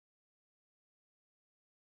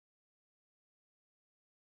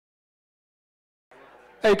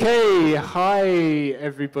Okay, hi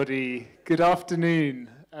everybody. Good afternoon.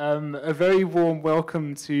 A very warm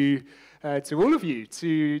welcome to all of you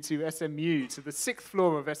to SMU, to the 6th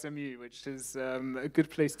floor of SMU, which is a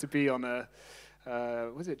good place to be on a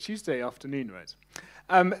was it Tuesday afternoon, right?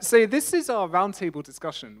 So this is our roundtable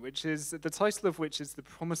discussion, which is the title of which is The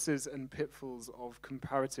Promises and Pitfalls of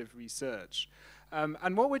Comparative Research.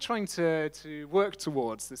 And what we're trying to work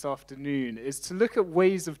towards this afternoon is to look at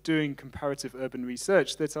ways of doing comparative urban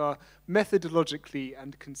research that are methodologically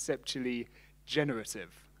and conceptually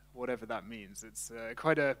generative, whatever that means. It's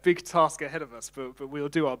quite a big task ahead of us, but we'll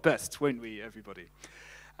do our best, won't we, everybody?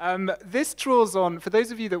 This draws on, for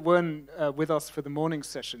those of you that weren't with us for the morning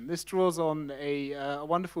session, this draws on a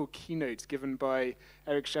wonderful keynote given by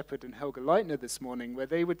Eric Shepherd and Helga Leitner this morning, where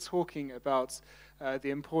they were talking about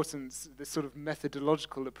the importance, this sort of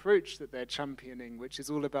methodological approach that they're championing, which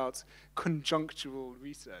is all about conjunctural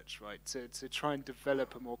research, right, to try and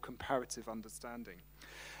develop a more comparative understanding.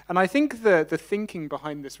 And I think the thinking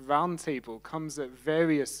behind this roundtable comes at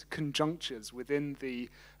various conjunctures within the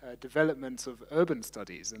development of urban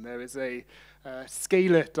studies. And there is a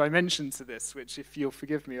scalar dimension to this, which, if you'll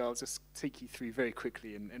forgive me, I'll just take you through very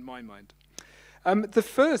quickly in my mind. The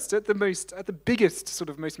first, at the biggest, sort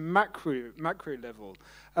of most macro level,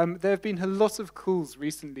 there have been a lot of calls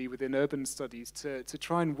recently within urban studies to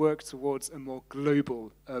try and work towards a more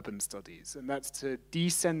global urban studies, and that's to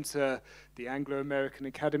decenter the Anglo-American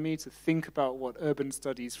Academy, to think about what urban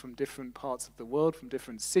studies from different parts of the world, from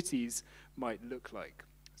different cities, might look like.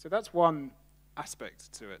 So that's one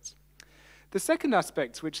aspect to it. The second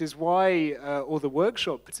aspect, which is why all the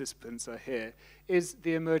workshop participants are here, is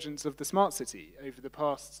the emergence of the smart city over the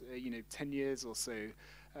past 10 years or so.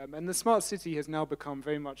 And the smart city has now become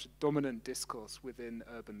very much a dominant discourse within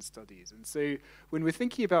urban studies. And so when we're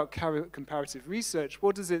thinking about comparative research,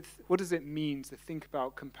 what does it mean to think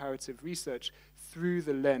about comparative research through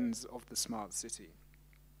the lens of the smart city?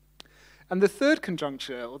 And the third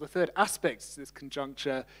conjuncture, or the third aspect to this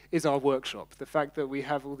conjuncture, is our workshop. The fact that we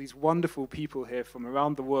have all these wonderful people here from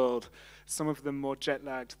around the world, some of them more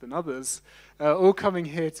jet-lagged than others, all coming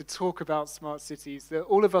here to talk about smart cities. That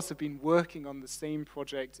all of us have been working on the same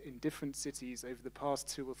project in different cities over the past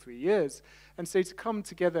 2 or 3 years. And so to come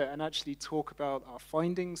together and actually talk about our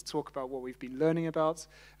findings, talk about what we've been learning about,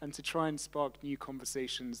 and to try and spark new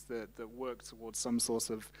conversations that work towards some sort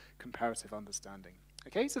of comparative understanding.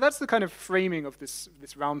 Okay, so that's the kind of framing of this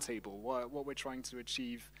roundtable, what we're trying to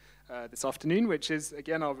achieve this afternoon, which is,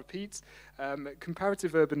 again, I'll repeat,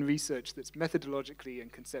 comparative urban research that's methodologically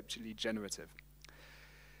and conceptually generative.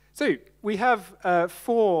 So we have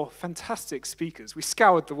 4 fantastic speakers. We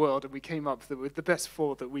scoured the world and we came up with the best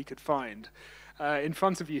 4 that we could find in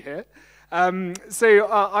front of you here. So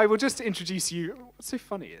I will just introduce you. What's so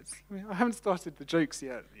funny is, I haven't started the jokes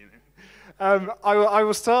yet, I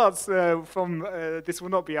will start from, this will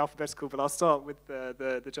not be alphabetical, but I'll start with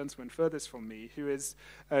the gentleman furthest from me, who is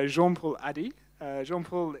Jean-Paul Addy.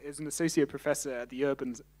 Jean-Paul is an associate professor at the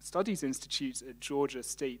Urban Studies Institute at Georgia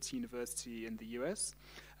State University in the US.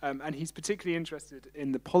 And he's particularly interested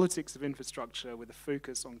in the politics of infrastructure with a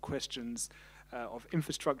focus on questions of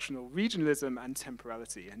infrastructural regionalism and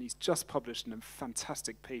temporality. And he's just published a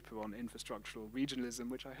fantastic paper on infrastructural regionalism,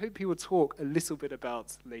 which I hope he will talk a little bit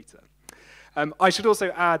about later. I should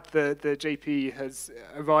also add that JP has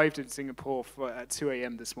arrived in Singapore at 2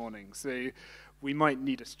 a.m. this morning, so we might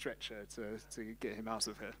need a stretcher to get him out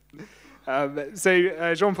of here.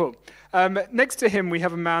 So Jean-Paul. Next to him, we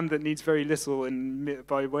have a man that needs very little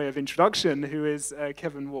by way of introduction, who is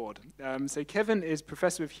Kevin Ward. So Kevin is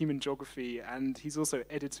Professor of Human Geography, and he's also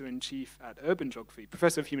Editor-in-Chief at Urban Geography,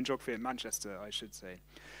 Professor of Human Geography at Manchester, I should say.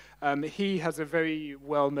 He has a very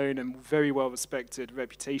well-known and very well-respected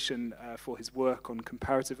reputation for his work on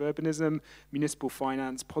comparative urbanism, municipal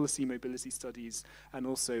finance, policy mobility studies, and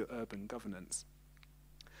also urban governance.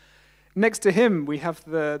 Next to him, we have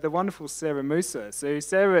the wonderful Sarah Moser. So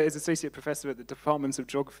Sarah is Associate Professor at the Department of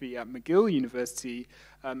Geography at McGill University,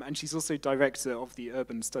 and she's also Director of the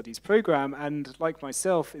Urban Studies Program, and like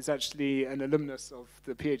myself, is actually an alumnus of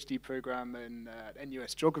the PhD program in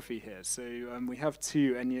NUS Geography here. So we have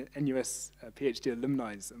 2 NUS PhD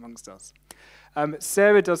alumni amongst us.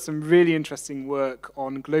 Sarah does some really interesting work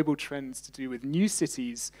on global trends to do with new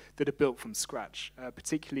cities that are built from scratch,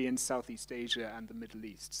 particularly in Southeast Asia and the Middle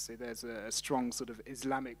East. So there's a strong sort of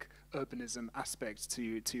Islamic urbanism aspect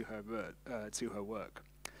to her work.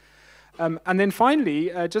 And then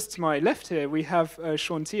finally, just to my left here, we have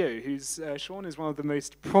Sean Teo, Sean is one of the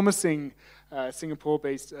most promising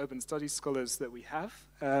Singapore-based urban studies scholars that we have.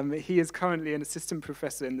 He is currently an assistant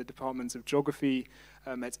professor in the Department of Geography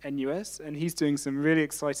at NUS, and he's doing some really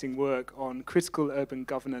exciting work on critical urban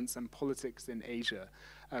governance and politics in Asia.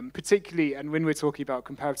 Particularly, and when we're talking about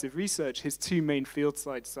comparative research, his two main field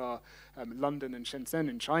sites are London and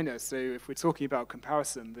Shenzhen in China. So if we're talking about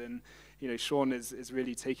comparison, then Sean is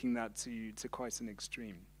really taking that to quite an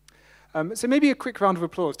extreme. So maybe a quick round of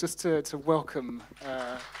applause just to welcome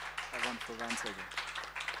a wonderful roundtable.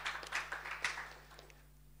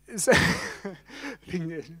 So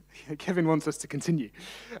Kevin wants us to continue.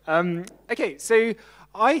 Okay, so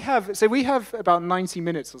we have about 90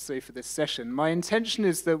 minutes or so for this session. My intention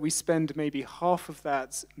is that we spend maybe half of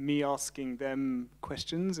that me asking them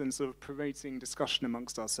questions and sort of promoting discussion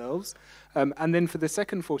amongst ourselves. And then for the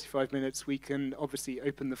second 45 minutes, we can obviously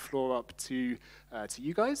open the floor up to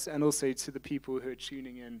you guys and also to the people who are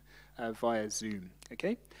tuning in via Zoom,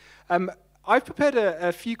 okay? I've prepared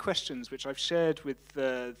a few questions which I've shared with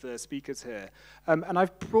the speakers here, and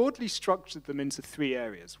I've broadly structured them into three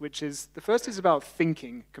areas, which is, the first is about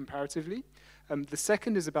thinking comparatively, the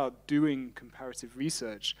second is about doing comparative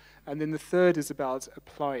research, and then the third is about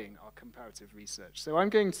applying our comparative research. So I'm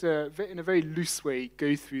going to, in a very loose way,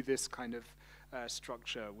 go through this kind of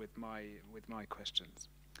structure with my questions.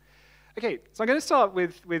 Okay, so I'm going to start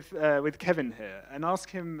with Kevin here and ask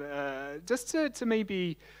him just to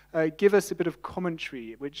maybe give us a bit of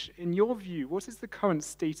commentary, which, in your view, what is the current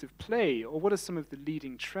state of play, or what are some of the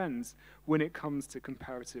leading trends when it comes to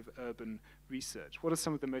comparative urban research? What are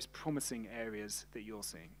some of the most promising areas that you're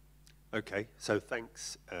seeing? Okay, so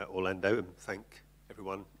thanks, Orlando, and thank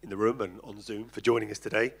everyone in the room and on Zoom for joining us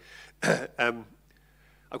today. I've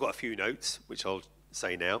got a few notes, which I'll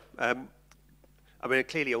say now. I mean,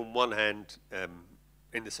 clearly, on one hand,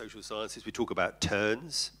 in the social sciences, we talk about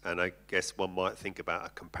turns, and I guess one might think about a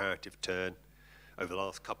comparative turn over the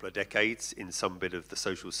last couple of decades in some bit of the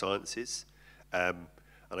social sciences. And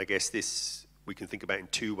I guess this we can think about in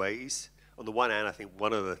two ways. On the one hand, I think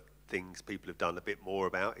one of the things people have done a bit more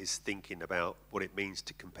about is thinking about what it means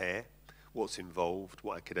to compare, what's involved,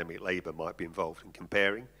 what academic labour might be involved in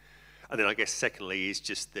comparing. And then I guess secondly is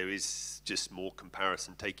just there is just more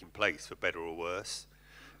comparison taking place, for better or worse,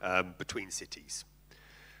 between cities.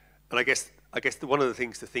 And I guess one of the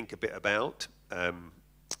things to think a bit about,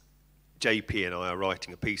 JP and I are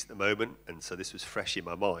writing a piece at the moment, and so this was fresh in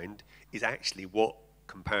my mind, is actually what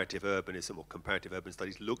comparative urbanism or comparative urban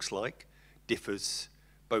studies looks like, differs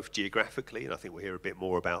both geographically, and I think we'll hear a bit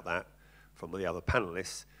more about that from the other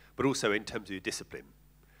panelists, but also in terms of your discipline.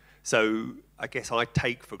 So I guess I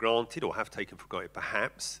take for granted, or have taken for granted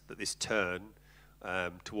perhaps, that this turn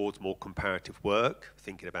towards more comparative work,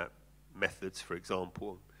 thinking about methods, for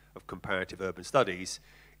example, of comparative urban studies,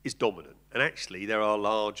 is dominant. And actually there are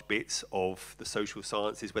large bits of the social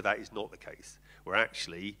sciences where that is not the case, where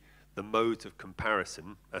actually the modes of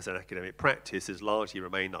comparison as an academic practice has largely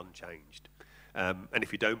remained unchanged. And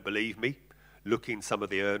if you don't believe me, look in some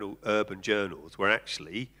of the urban journals where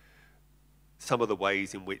actually some of the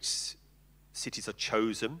ways in which cities are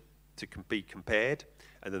chosen to be compared,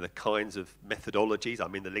 and then the kinds of methodologies, I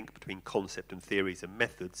mean the link between concept and theories and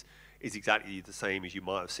methods, is exactly the same as you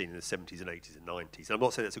might have seen in the 70s and 80s and 90s. And I'm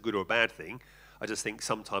not saying that's a good or a bad thing, I just think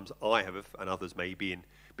sometimes I have, and others maybe in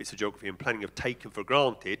bits of geography and planning, have taken for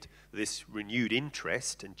granted this renewed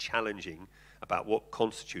interest and challenging about what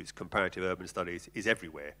constitutes comparative urban studies is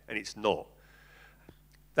everywhere, and it's not.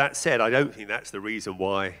 That said, I don't think that's the reason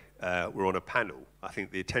why we're on a panel. I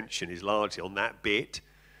think the attention is largely on that bit,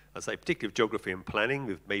 I'd say particularly of geography and planning,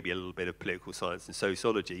 with maybe a little bit of political science and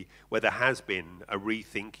sociology, where there has been a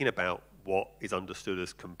rethinking about what is understood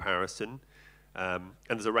as comparison. And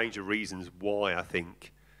there's a range of reasons why I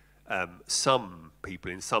think some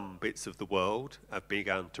people in some bits of the world have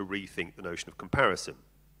begun to rethink the notion of comparison.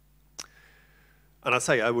 And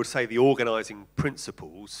I would say the organising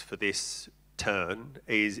principles for this turn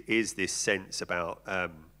is this sense about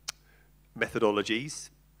methodologies,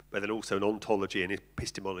 but then also an ontology and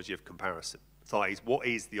epistemology of comparison. So that is, what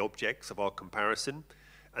is the objects of our comparison,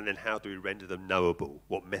 and then how do we render them knowable?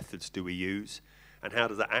 What methods do we use? And how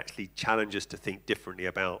does that actually challenge us to think differently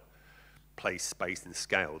about place, space, and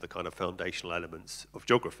scale, the kind of foundational elements of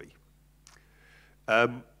geography?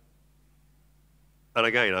 And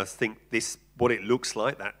again, I think what it looks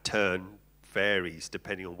like, that turn, varies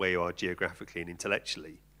depending on where you are geographically and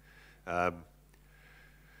intellectually.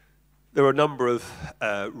 There are a number of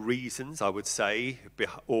reasons, I would say,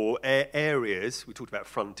 or areas. We talked about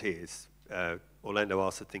frontiers. Orlando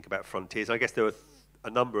asked to think about frontiers. I guess there are a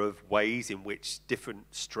number of ways in which different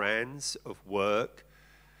strands of work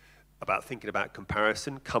about thinking about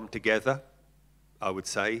comparison come together, I would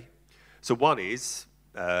say. So one is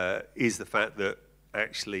the fact that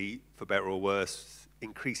actually, for better or worse,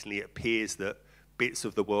 increasingly it appears that bits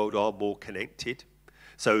of the world are more connected.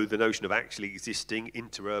 So the notion of actually existing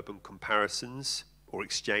interurban comparisons or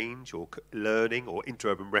exchange or learning or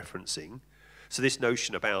interurban referencing. So this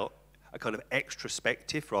notion about a kind of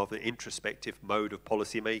extrospective rather than introspective mode of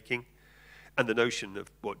policy making, and the notion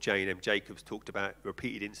of what Jane M. Jacobs talked about,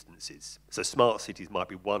 repeated instances. So smart cities might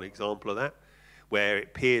be one example of that, where it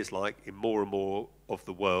appears like in more and more of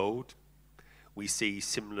the world, we see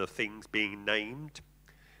similar things being named.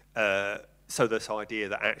 So this idea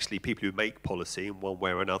that actually people who make policy in one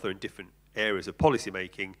way or another in different areas of policy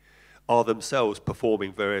making are themselves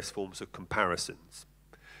performing various forms of comparisons.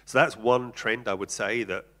 So that's one trend, I would say,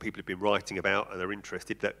 that people have been writing about and are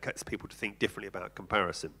interested, that gets people to think differently about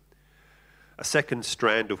comparison. A second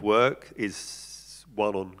strand of work is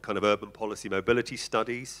one on kind of urban policy mobility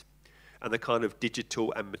studies and the kind of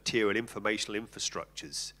digital and material informational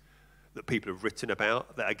infrastructures that people have written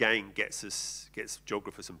about, that again gets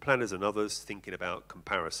geographers and planners and others thinking about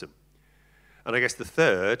comparison. And I guess the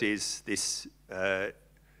third is this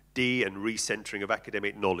de- and recentering of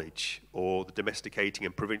academic knowledge, or the domesticating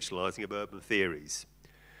and provincialising of urban theories.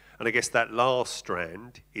 And I guess that last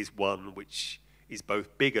strand is one which is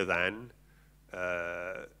both bigger than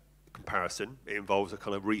comparison. It involves a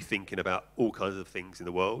kind of rethinking about all kinds of things in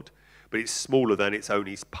the world, but it's smaller than it's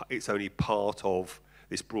only part of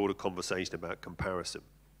this broader conversation about comparison.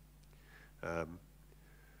 And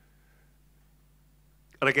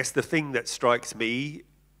I guess the thing that strikes me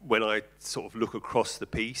when I sort of look across the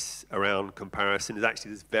piece around comparison is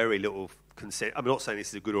actually there's very little consensus. I'm not saying this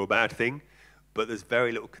is a good or a bad thing, but there's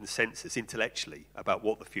very little consensus intellectually about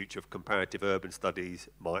what the future of comparative urban studies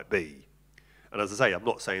might be. And as I say, I'm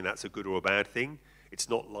not saying that's a good or a bad thing. It's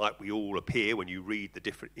not like we all appear when you read the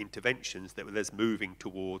different interventions that there's moving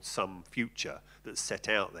towards some future that's set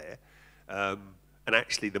out there. And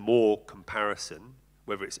actually the more comparison,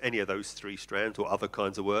 whether it's any of those three strands or other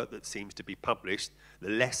kinds of work that seems to be published, the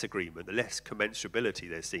less agreement, the less commensurability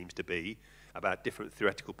there seems to be about different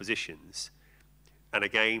theoretical positions. And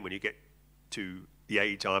again, when you get to the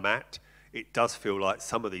age I'm at, it does feel like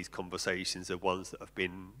some of these conversations are ones that have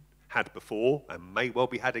been had before and may well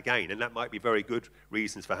be had again, and that might be very good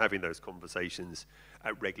reasons for having those conversations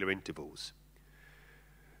at regular intervals.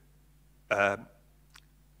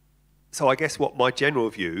 So I guess what my general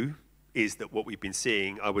view is that what we've been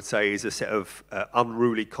seeing, I would say, is a set of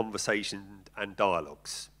unruly conversations and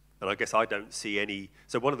dialogues. And I guess I don't see any,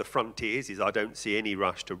 so one of the frontiers is I don't see any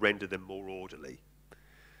rush to render them more orderly.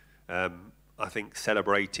 I think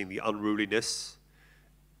celebrating the unruliness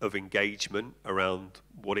of engagement around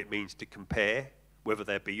what it means to compare,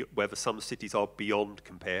 whether some cities are beyond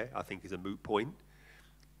compare, I think is a moot point.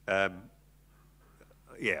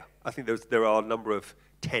 Yeah, I think there are a number of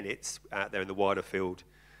tenets out there in the wider field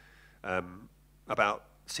about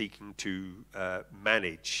seeking to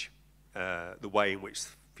manage the way in which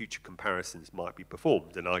future comparisons might be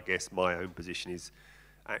performed. And I guess my own position is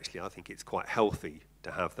actually I think it's quite healthy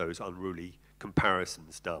to have those unruly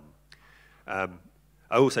comparisons done.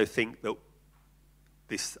 I also think that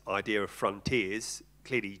this idea of frontiers,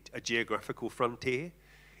 clearly a geographical frontier,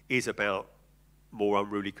 is about more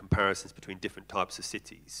unruly comparisons between different types of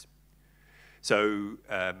cities. So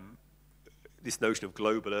this notion of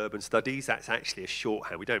global urban studies, that's actually a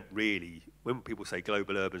shorthand. We don't really, when people say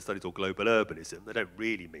global urban studies or global urbanism, they don't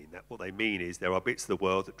really mean that. What they mean is there are bits of the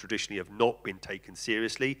world that traditionally have not been taken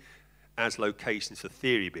seriously as locations for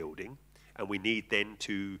theory building, and we need then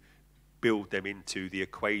to build them into the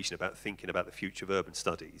equation about thinking about the future of urban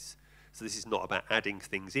studies. So this is not about adding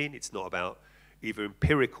things in, it's not about either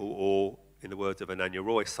empirical or, in the words of Ananya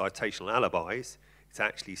Roy, citational alibis. It's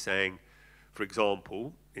actually saying, for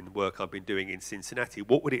example, in the work I've been doing in Cincinnati,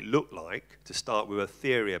 what would it look like to start with a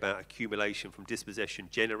theory about accumulation from dispossession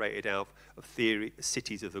generated out of theory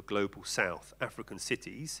cities of the global south, African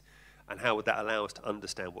cities, and how would that allow us to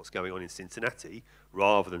understand what's going on in Cincinnati,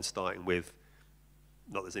 rather than starting with,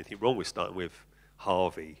 not that there's anything wrong with starting with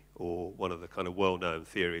Harvey or one of the kind of well-known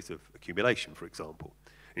theories of accumulation, for example.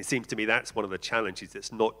 And it seems to me that's one of the challenges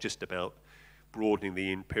that's not just about broadening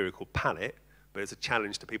the empirical palette, but it's a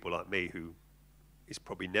challenge to people like me who is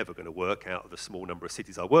probably never going to work out of the small number of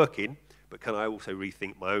cities I work in, but can I also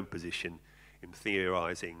rethink my own position in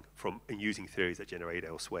theorising from and using theories that generate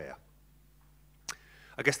elsewhere?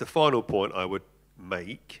 I guess the final point I would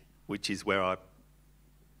make, which is where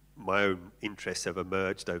my own interests have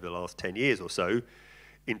emerged over the last 10 years or so,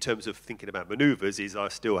 in terms of thinking about manoeuvres is I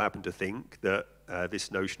still happen to think that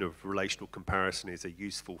this notion of relational comparison is a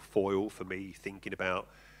useful foil for me thinking about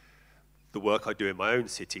the work I do in my own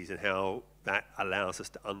cities and how that allows us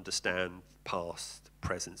to understand past,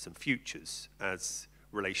 presents and futures as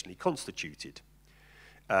relationally constituted.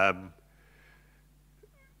 And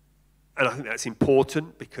I think that's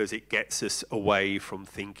important because it gets us away from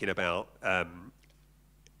thinking about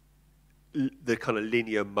the kind of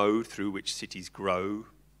linear mode through which cities grow,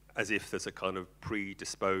 as if there's a kind of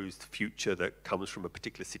predisposed future that comes from a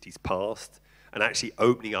particular city's past, and actually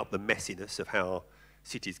opening up the messiness of how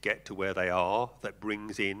cities get to where they are, that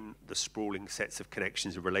brings in the sprawling sets of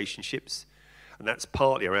connections and relationships. And that's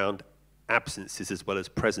partly around absences as well as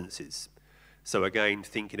presences. So again,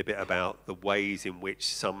 thinking a bit about the ways in which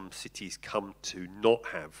some cities come to not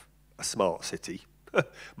have a smart city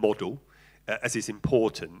model as is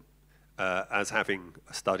important as having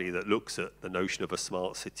a study that looks at the notion of a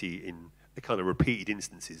smart city in a kind of repeated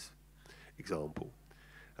instances example.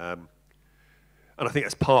 And I think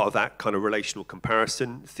as part of that kind of relational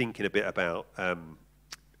comparison, thinking a bit about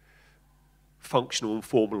functional and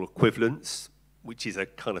formal equivalence, which is a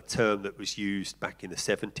kind of term that was used back in the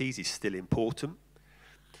 70s, is still important.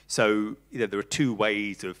 So, there are two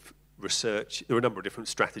ways of research. There are a number of different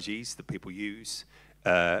strategies that people use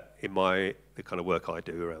in the kind of work I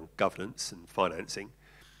do around governance and financing.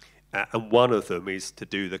 And one of them is to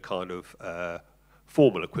do the kind of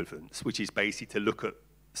formal equivalence, which is basically to look at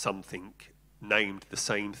something named the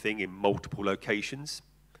same thing in multiple locations,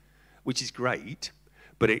 which is great,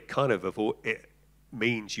 but it kind of it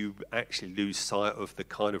means you actually lose sight of the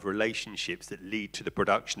kind of relationships that lead to the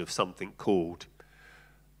production of something called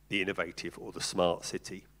the innovative or the smart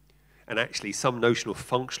city. And actually some notion of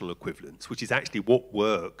functional equivalence, which is actually what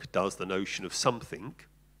work does the notion of something,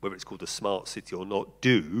 whether it's called a smart city or not,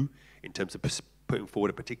 do in terms of putting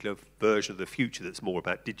forward a particular version of the future that's more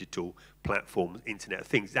about digital platforms, Internet of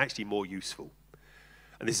Things, is actually more useful.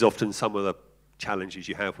 And this is often some of the challenges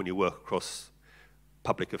you have when you work across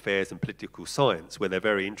public affairs and political science, where they're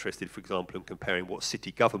very interested, for example, in comparing what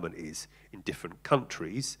city government is in different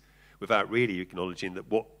countries, without really acknowledging that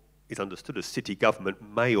what is understood as city government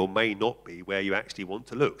may or may not be where you actually want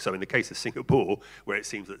to look. So in the case of Singapore, where it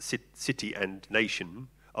seems that city and nation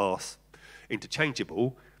are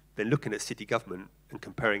interchangeable, then looking at city government and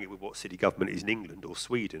comparing it with what city government is in England or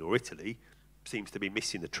Sweden or Italy seems to be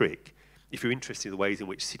missing the trick. If you're interested in the ways in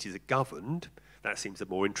which cities are governed, that seems a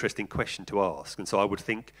more interesting question to ask. And so I would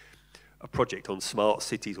think a project on smart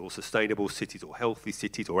cities or sustainable cities or healthy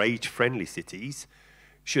cities or age-friendly cities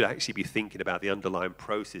should actually be thinking about the underlying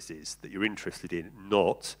processes that you're interested in,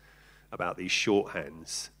 not about these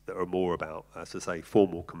shorthands that are more about, as I say,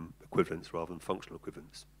 formal equivalence rather than functional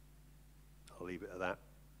equivalence. I'll leave it at that.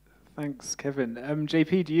 Thanks, Kevin.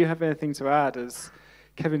 JP, do you have anything to add as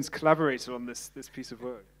Kevin's collaborated on this piece of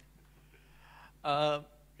work?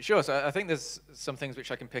 Sure. So I think there's some things which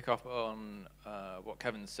I can pick up on what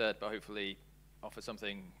Kevin said, but hopefully offer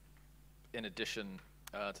something in addition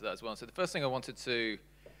to that as well. So the first thing I wanted to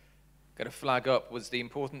kind of flag up was the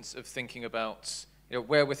importance of thinking about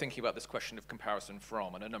where we're thinking about this question of comparison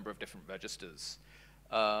from and a number of different registers.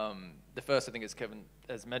 The first, I think, as Kevin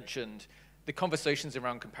has mentioned, the conversations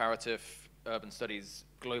around comparative urban studies,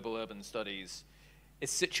 global urban studies, is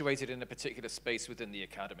situated in a particular space within the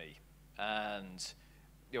academy. And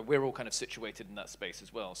we're all kind of situated in that space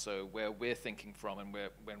as well. So where we're thinking from and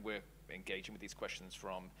when we're engaging with these questions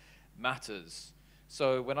from matters.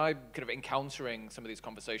 So when I'm kind of encountering some of these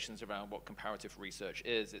conversations around what comparative research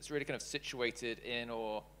is, it's really kind of situated in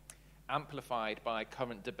or amplified by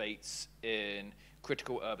current debates in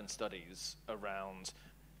critical urban studies around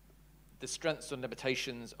the strengths and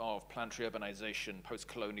limitations of planetary urbanization,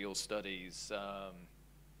 post-colonial studies,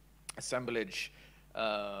 assemblage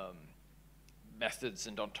methods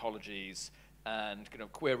and ontologies, and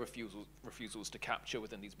queer refusals to capture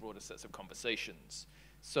within these broader sets of conversations.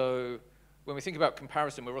 So when we think about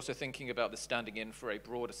comparison, we're also thinking about the standing in for a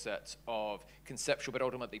broader set of conceptual but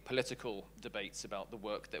ultimately political debates about the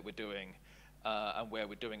work that we're doing and where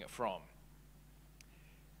we're doing it from.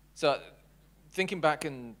 So thinking back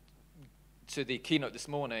to the keynote this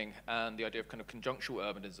morning and the idea of kind of conjunctural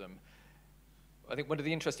urbanism, I think one of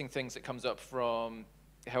the interesting things that comes up from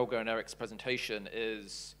Helga and Eric's presentation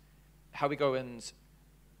is how we go and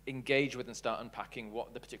engage with and start unpacking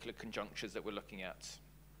what the particular conjunctures that we're looking at.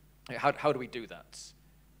 How do we do that?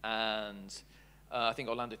 And I think,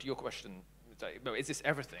 Orlando, to your question, is this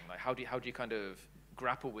everything? Like, how do you kind of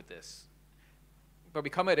grapple with this? But we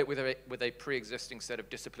come at it with a pre-existing set of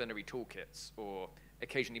disciplinary toolkits or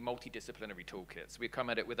occasionally multidisciplinary toolkits. We come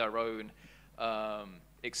at it with our own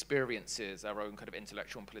experiences, our own kind of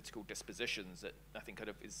intellectual and political dispositions that I think kind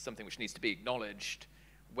of is something which needs to be acknowledged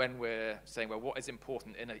when we're saying, well, what is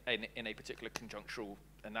important in a particular conjunctural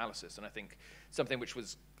analysis? And I think something which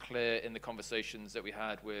was clear in the conversations that we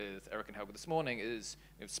had with Eric and Helga this morning is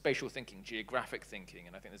spatial thinking, geographic thinking,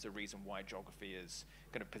 and I think there's a reason why geography is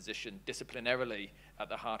kind of positioned disciplinarily at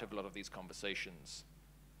the heart of a lot of these conversations.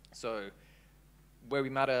 So where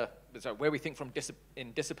we think from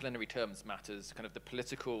in disciplinary terms matters, kind of the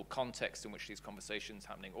political context in which these conversations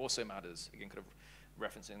happening also matters, again, kind of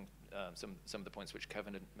referencing some of the points which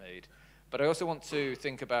Kevin had made. But I also want to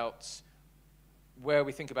think about where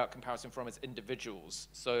we think about comparison from as individuals.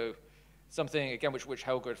 So something, again, which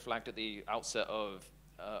Helga had flagged at the outset of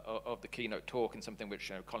the keynote talk, and something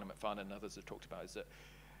which Colin McFarlane and others have talked about, is that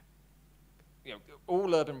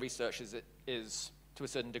all urban research is to a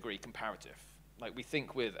certain degree comparative. Like, we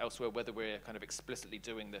think with elsewhere whether we're kind of explicitly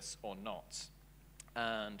doing this or not.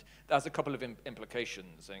 And that has a couple of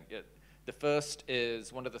implications. The first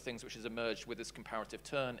is one of the things which has emerged with this comparative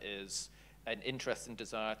turn is an interest and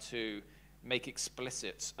desire to make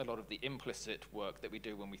explicit a lot of the implicit work that we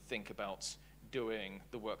do when we think about doing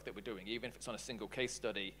the work that we're doing. Even if it's on a single case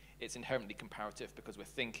study, it's inherently comparative because we're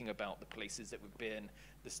thinking about the places that we've been,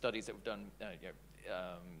 the studies that we've done,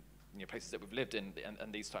 places that we've lived in,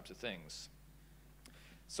 and these types of things.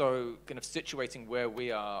 So kind of situating where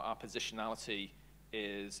we are, our positionality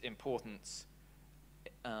is important.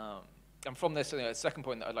 And from this, a second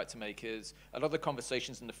point that I'd like to make is a lot of the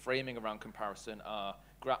conversations and the framing around comparison are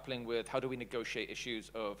grappling with how do we negotiate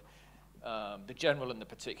issues of the general and the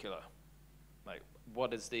particular. Like,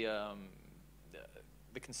 what is the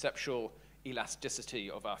conceptual elasticity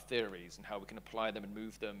of our theories and how we can apply them and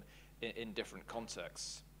move them in different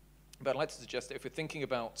contexts. But I'd like to suggest that if we're thinking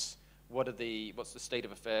about what's the state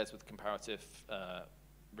of affairs with comparative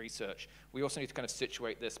research, we also need to kind of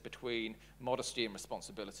situate this between modesty and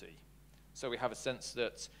responsibility. So we have a sense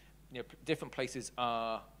that different places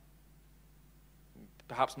are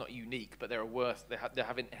perhaps not unique, but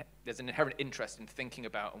there's an inherent interest in thinking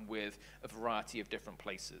about and with a variety of different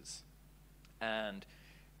places. And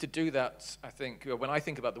to do that, I think, when I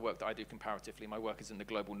think about the work that I do comparatively, my work is in the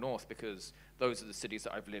global north because those are the cities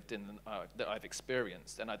that I've lived in, that I've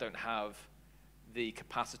experienced, and I don't have the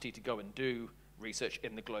capacity to go and do research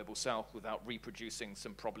in the global south without reproducing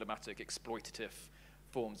some problematic exploitative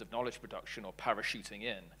forms of knowledge production or parachuting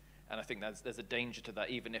in. And I think there's a danger to that,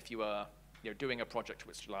 even if you are doing a project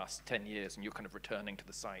which lasts 10 years and you're kind of returning to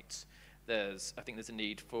the site. I think there's a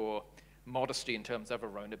need for modesty in terms of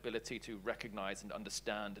our own ability to recognize and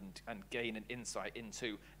understand and gain an insight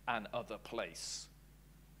into an other place.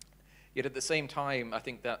 Yet at the same time, I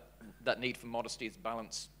think that need for modesty is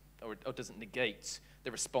balanced or doesn't negate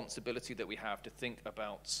the responsibility that we have to think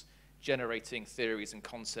about generating theories and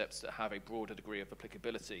concepts that have a broader degree of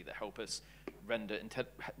applicability, that help us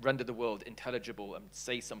render the world intelligible and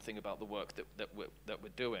say something about the work that we're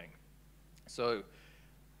doing. So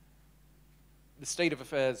the state of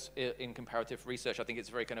affairs in comparative research, I think it's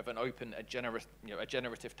very kind of an open, a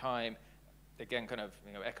generative time. Again, kind of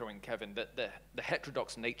echoing Kevin, that the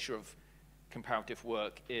heterodox nature of comparative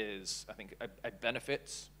work is, I think, a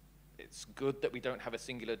benefit. It's good that we don't have a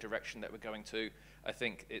singular direction that we're going to. I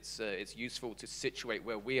think it's useful to situate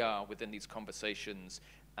where we are within these conversations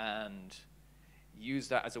and use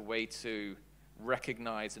that as a way to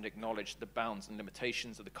recognize and acknowledge the bounds and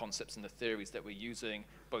limitations of the concepts and the theories that we're using,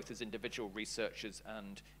 both as individual researchers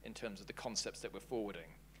and in terms of the concepts that we're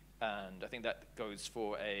forwarding. And I think that goes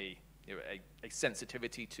for a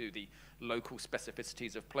sensitivity to the local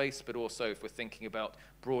specificities of place, but also if we're thinking about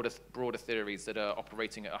broader theories that are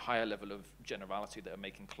operating at a higher level of generality, that are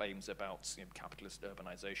making claims about capitalist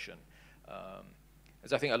urbanization.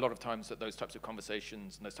 As I think a lot of times that those types of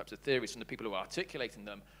conversations and those types of theories from the people who are articulating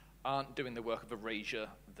them aren't doing the work of erasure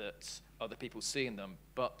that other people see in them,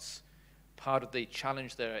 but part of the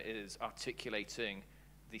challenge there is articulating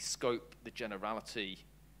the scope, the generality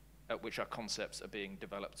at which our concepts are being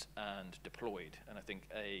developed and deployed. And I think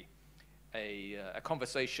a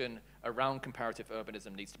conversation around comparative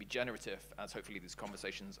urbanism needs to be generative, as hopefully these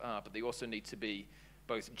conversations are, but they also need to be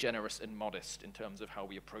both generous and modest in terms of how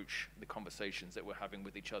we approach the conversations that we're having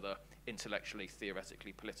with each other intellectually,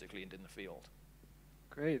 theoretically, politically, and in the field.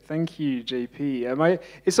 Great, thank you, JP.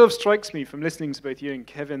 It sort of strikes me from listening to both you and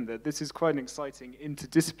Kevin that this is quite an exciting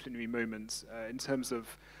interdisciplinary moment in terms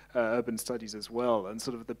of urban studies as well, and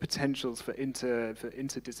sort of the potentials for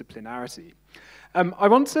interdisciplinarity. I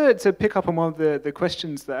want to pick up on one of the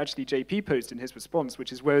questions that actually JP posed in his response,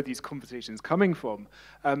 which is where are these conversations coming from,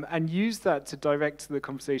 and use that to direct the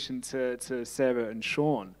conversation to Sarah and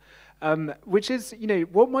Sean, which is,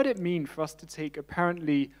 what might it mean for us to take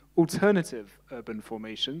apparently alternative urban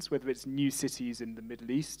formations, whether it's new cities in the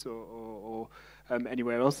Middle East or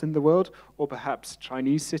anywhere else in the world, or perhaps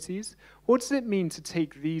Chinese cities? What does it mean to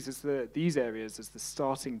take these areas as the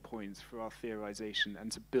starting points for our theorization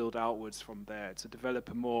and to build outwards from there, to develop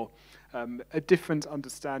a different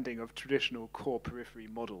understanding of traditional core periphery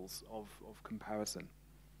models of comparison?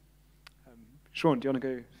 Sean, do you want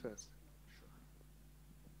to go first?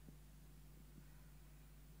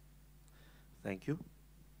 Thank you.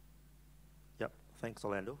 Yep, thanks,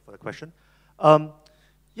 Orlando, for the question.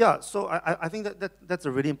 Yeah, so I think that's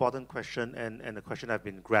a really important question, and a question I've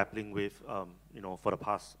been grappling with, for the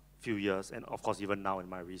past few years, and of course even now in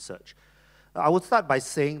my research. I would start by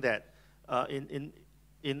saying that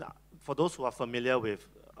for those who are familiar with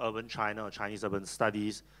urban China or Chinese urban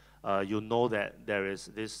studies, you know that there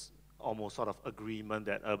is this almost sort of agreement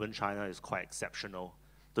that urban China is quite exceptional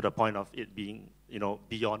to the point of it being,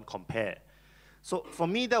 beyond compare. So for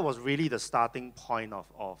me, that was really the starting point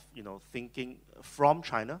of thinking from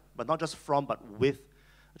China, but not just from, but with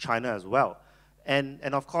China as well. And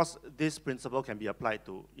of course, this principle can be applied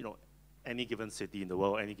to any given city in the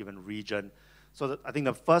world, any given region. So I think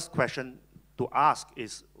the first question to ask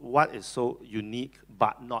is, what is so unique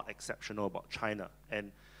but not exceptional about China?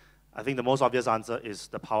 And I think the most obvious answer is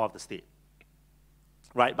the power of the state.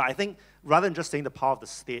 Right, but I think rather than just saying the power of the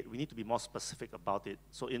state, we need to be more specific about it.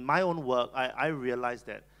 So in my own work, I realized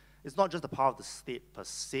that it's not just the power of the state per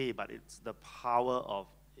se, but it's the power of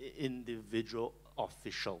individual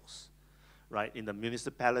officials, right, in the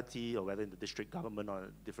municipality or whether in the district government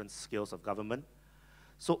or different scales of government.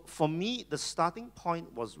 So for me, the starting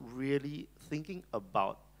point was really thinking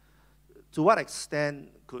about to what extent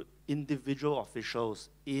could individual officials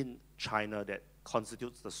in China that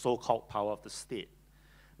constitutes the so-called power of the state,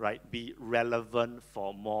 right, be relevant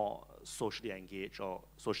for more socially engaged or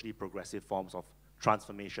socially progressive forms of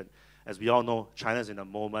transformation. As we all know, China is in a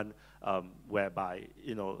moment whereby,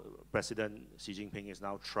 President Xi Jinping is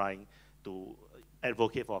now trying to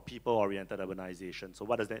advocate for people-oriented urbanization. So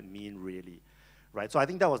what does that mean, really? Right, so I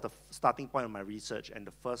think that was the starting point of my research and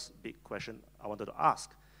the first big question I wanted to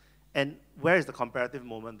ask. And where is the comparative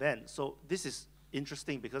moment then? So this is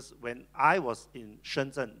interesting because when I was in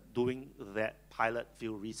Shenzhen doing that pilot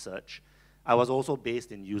field research, I was also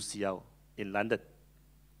based in UCL in London,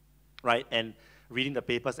 right? And reading the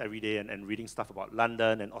papers every day and reading stuff about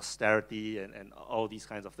London and austerity and all these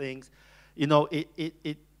kinds of things,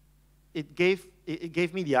 it gave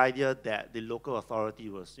me the idea that the local authority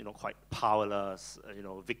was quite powerless,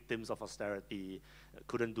 victims of austerity,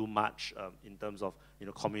 couldn't do much in terms of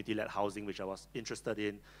community-led housing, which I was interested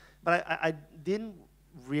in. But I didn't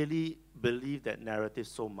really believe that narrative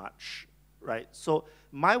so much, right? So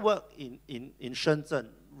my work in Shenzhen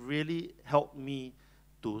really helped me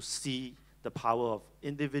to see the power of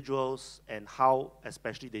individuals and how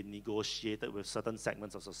especially they negotiated with certain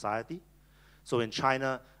segments of society. So in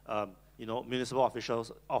China, municipal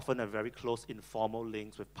officials often have very close informal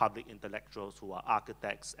links with public intellectuals who are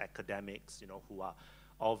architects, academics, who are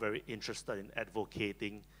all very interested in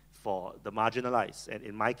advocating for the marginalized. And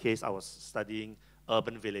in my case, I was studying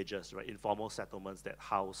urban villages, right, informal settlements that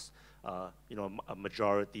house, a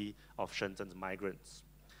majority of Shenzhen's migrants.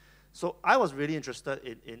 So I was really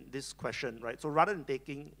interested in this question, right? So rather than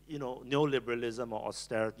taking, neoliberalism or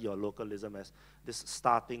austerity or localism as this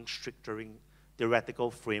starting, stricturing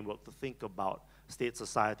theoretical framework to think about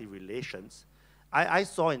state-society relations, I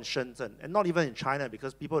saw in Shenzhen, and not even in China,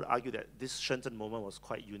 because people would argue that this Shenzhen moment was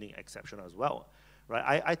quite unique, exceptional as well,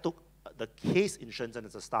 right? I took the case in Shenzhen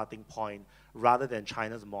as a starting point rather than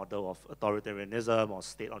China's model of authoritarianism or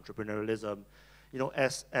state entrepreneurialism,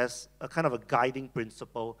 as a kind of a guiding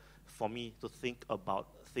principle for me to think about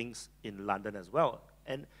things in London as well.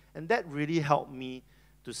 And that really helped me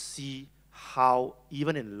to see how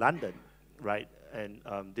even in London, right, and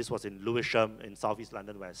this was in Lewisham in Southeast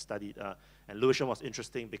London where I studied, and Lewisham was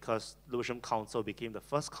interesting because Lewisham Council became the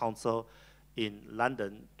first council in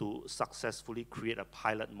London to successfully create a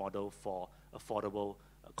pilot model for affordable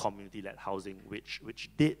community-led housing, which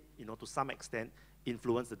did, to some extent,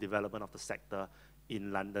 influence the development of the sector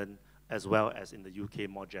in London as well as in the UK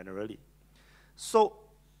more generally. So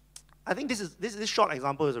I think this short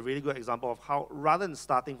example is a really good example of how, rather than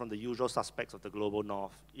starting from the usual suspects of the global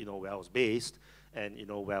north, where I was based, and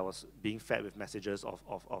where I was being fed with messages of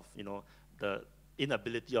the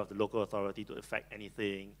inability of the local authority to affect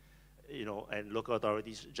anything, and local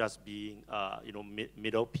authorities just being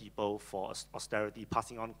middle people for austerity,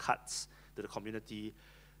 passing on cuts to the community.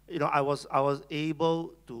 I was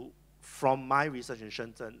able to, from my research in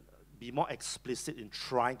Shenzhen, be more explicit in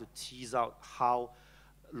trying to tease out how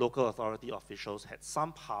local authority officials had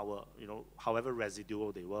some power, however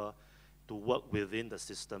residual they were, to work within the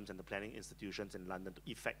systems and the planning institutions in London to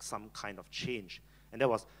effect some kind of change. And that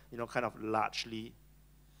was, kind of largely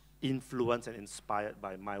influenced and inspired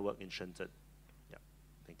by my work in Shenzhen. Yeah,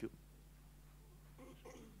 thank you.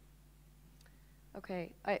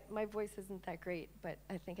 Okay, my voice isn't that great, but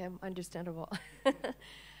I think I'm understandable.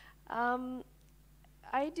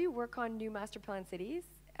 I do work on new master plan cities.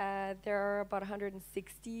 There are about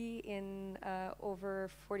 160 in over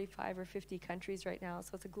 45 or 50 countries right now,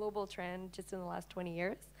 so it's a global trend just in the last 20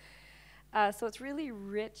 years. So it's really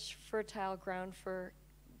rich, fertile ground for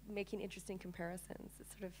making interesting comparisons.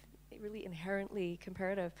 It's sort of really inherently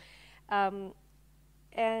comparative.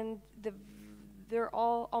 And they're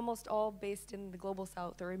almost all based in the global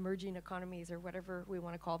south or emerging economies or whatever we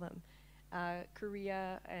want to call them.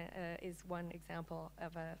 Korea is one example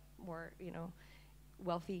of a more,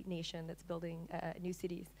 wealthy nation that's building new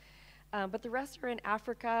cities. But the rest are in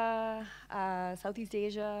Africa, Southeast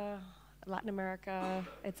Asia, Latin America,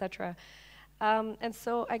 etc. And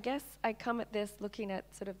so I guess I come at this looking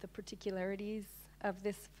at sort of the particularities of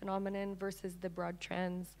this phenomenon versus the broad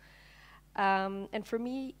trends. And for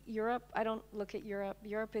me, Europe, I don't look at Europe.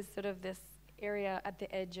 Europe is sort of this area at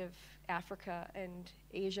the edge of Africa and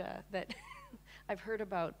Asia that I've heard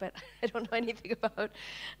about, but I don't know anything about.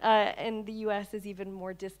 And the US is even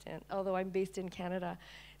more distant, although I'm based in Canada.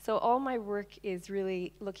 So all my work is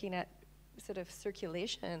really looking at sort of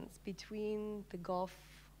circulations between the Gulf,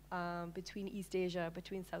 between East Asia,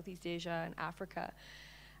 between Southeast Asia and Africa.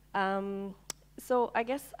 So I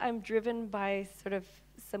guess I'm driven by sort of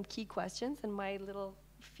some key questions in my little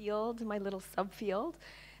field, my little subfield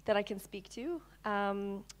that I can speak to.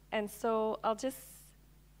 And so I'll just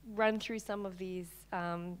run through some of these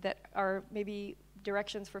that are maybe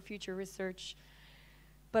directions for future research,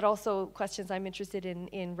 but also questions I'm interested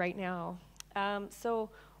in right now. So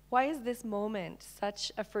why is this moment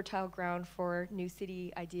such a fertile ground for new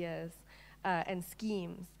city ideas and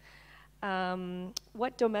schemes?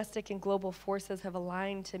 What domestic and global forces have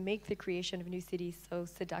aligned to make the creation of new cities so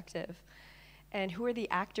seductive? And who are the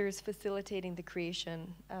actors facilitating the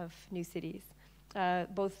creation of new cities?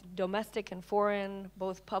 Both domestic and foreign,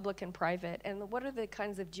 both public and private, and what are the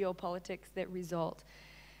kinds of geopolitics that result?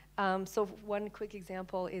 So one quick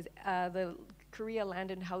example is the Korea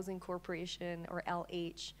Land and Housing Corporation, or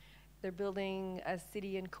LH. They're building a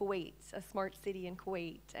city in Kuwait, a smart city in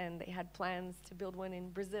Kuwait, and they had plans to build one in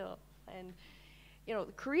Brazil. And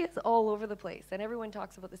Korea's all over the place, and everyone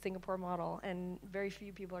talks about the Singapore model, and very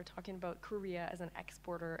few people are talking about Korea as an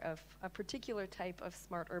exporter of a particular type of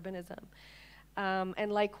smart urbanism.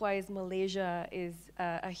 And likewise, Malaysia is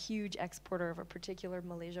a huge exporter of a particular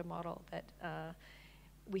Malaysia model that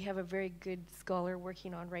we have a very good scholar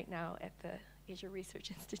working on right now at the Asia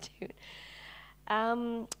Research Institute.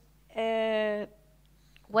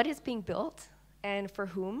 What is being built and for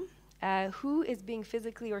whom? Who is being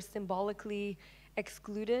physically or symbolically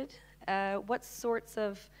excluded? What sorts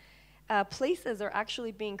of places are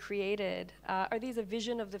actually being created? Are these a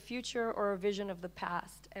vision of the future or a vision of the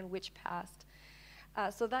past, and which past?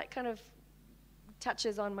 So that kind of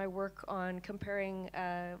touches on my work on comparing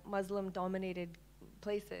Muslim-dominated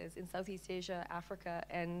places in Southeast Asia, Africa,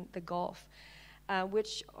 and the Gulf,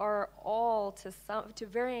 which are all, to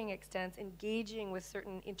varying extents, engaging with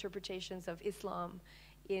certain interpretations of Islam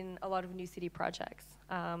in a lot of new city projects.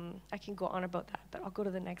 I can go on about that, but I'll go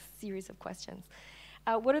to the next series of questions.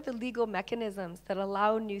 What are the legal mechanisms that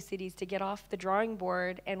allow new cities to get off the drawing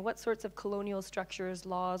board, and what sorts of colonial structures,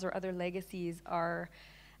 laws, or other legacies are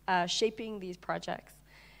shaping these projects?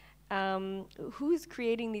 Who's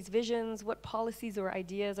creating these visions? What policies or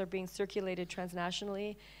ideas are being circulated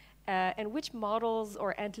transnationally? And which models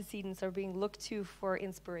or antecedents are being looked to for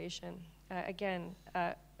inspiration? Again,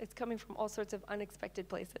 it's coming from all sorts of unexpected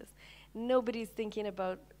places. Nobody's thinking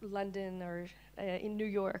about London or in New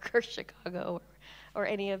York or Chicago or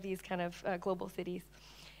any of these kind of global cities,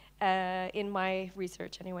 in my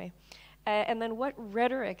research anyway. And then what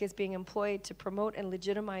rhetoric is being employed to promote and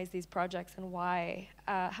legitimize these projects, and why?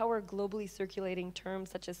 How are globally circulating terms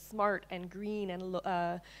such as smart and green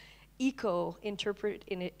and eco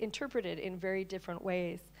interpreted in very different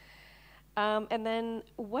ways? And then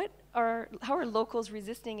how are locals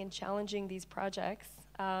resisting and challenging these projects?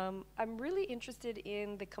 I'm really interested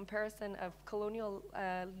in the comparison of colonial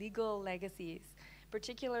legal legacies,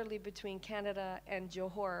 particularly between Canada and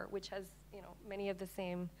Johor, which has many of the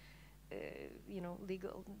same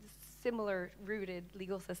similar rooted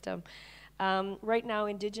legal system. Right now,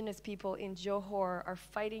 Indigenous people in Johor are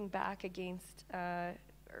fighting back against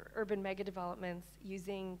urban megadevelopments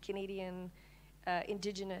using Canadian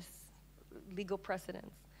Indigenous legal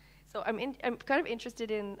precedents. So I'm kind of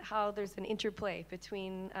interested in how there's an interplay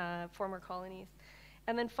between former colonies.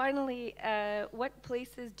 And then finally, what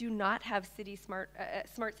places do not have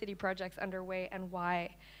smart city projects underway, and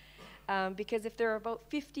why? Because if there are about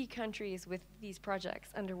 50 countries with these projects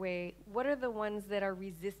underway, what are the ones that are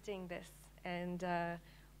resisting this? And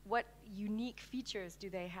what unique features do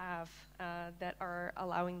they have that are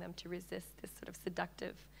allowing them to resist this sort of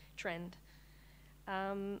seductive trend?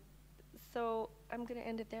 So I'm going to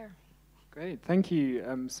end it there. Great, thank you,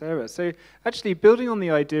 Sarah. So actually building on the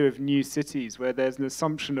idea of new cities where there's an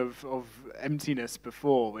assumption of emptiness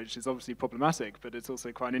before, which is obviously problematic, but it's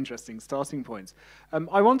also quite an interesting starting point.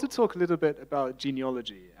 I want to talk a little bit about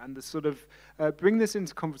genealogy and the sort of bring this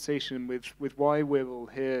into conversation with why we're all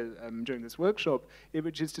here during this workshop,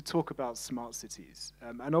 which is to talk about smart cities.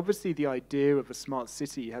 And obviously the idea of a smart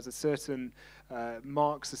city has a certain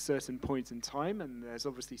marks a certain point in time, and there's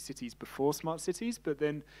obviously cities before smart cities, but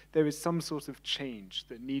then there is some sort of change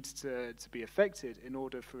that needs to be affected in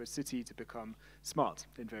order for a city to become smart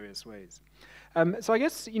in various ways. So I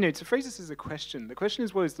guess, to phrase this as a question, the question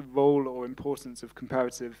is, what is the role or importance of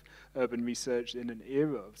comparative urban research in an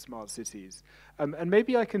era of smart cities? And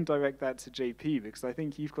maybe I can direct that to JP, because I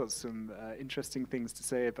think you've got some interesting things to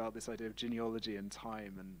say about this idea of genealogy and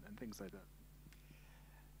time and things like that.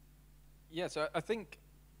 Yeah, so I think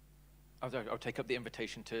I'll take up the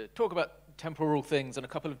invitation to talk about temporal things on a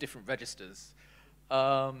couple of different registers.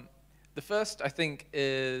 The first, I think,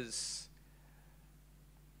 is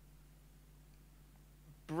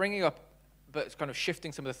bringing up, but it's kind of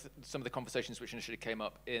shifting some of the conversations which initially came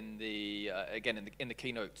up in the in the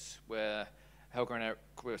keynotes, where Helga and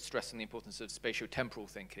Eric were stressing the importance of spatio-temporal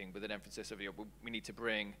thinking, with an emphasis of we need to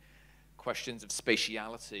bring questions of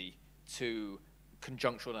spatiality to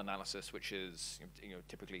conjunctural analysis, which is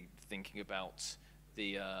typically thinking about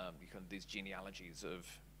the these genealogies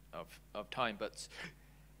of time, but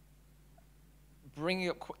bringing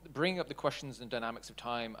up the questions and dynamics of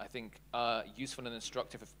time, I think, are useful and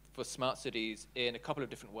instructive for smart cities in a couple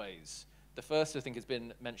of different ways. The first, I think, has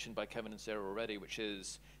been mentioned by Kevin and Sarah already, which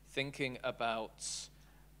is thinking about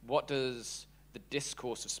what does the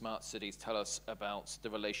discourse of smart cities tell us about the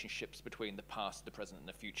relationships between the past, the present, and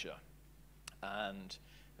the future. And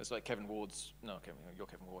it's like Kevin Ward's, no, Kevin, you're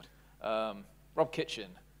Kevin Ward. Rob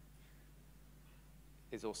Kitchen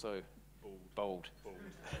is also bold.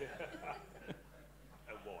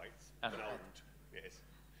 And white. And old. Yes.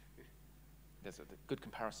 There's a good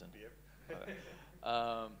comparison. Yep.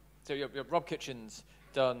 So Rob Kitchen's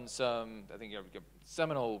done some, I think,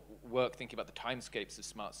 seminal work thinking about the timescapes of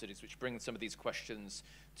smart cities, which brings some of these questions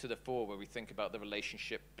to the fore, where we think about the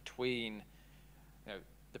relationship between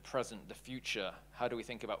the present, the future. How do we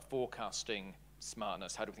think about forecasting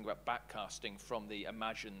smartness? How do we think about backcasting from the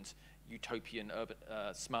imagined utopian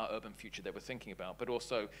smart urban future that we're thinking about, but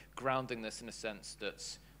also grounding this in a sense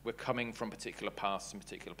that we're coming from particular paths and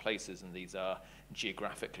particular places, and these are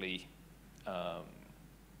geographically,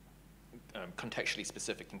 contextually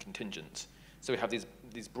specific and contingent. So we have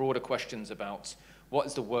these broader questions about what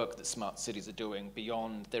is the work that smart cities are doing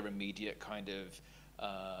beyond their immediate kind of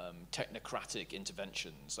technocratic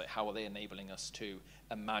interventions. Like, how are they enabling us to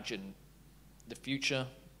imagine the future,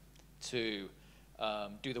 to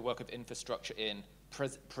do the work of infrastructure in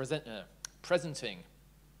presenting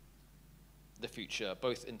the future,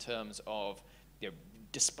 both in terms of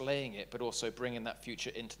displaying it, but also bringing that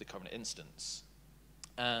future into the current instance.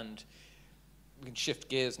 And we can shift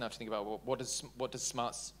gears now to think about what does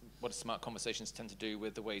smart conversations tend to do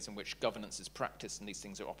with the ways in which governance is practiced and these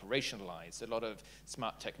things are operationalized. A lot of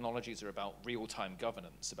smart technologies are about real-time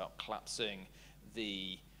governance, about collapsing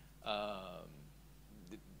the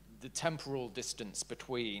temporal distance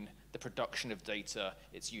between the production of data,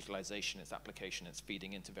 its utilization, its application, its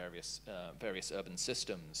feeding into various urban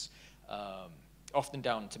systems, often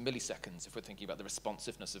down to milliseconds if we're thinking about the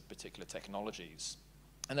responsiveness of particular technologies.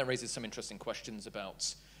 And that raises some interesting questions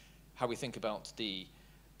about how we think about the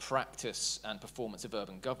practice and performance of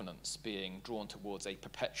urban governance being drawn towards a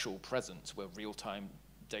perpetual present, where real-time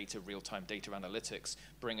data analytics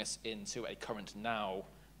bring us into a current now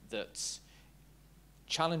that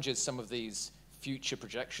challenges some of these future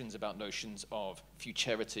projections about notions of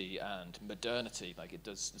futurity and modernity, like it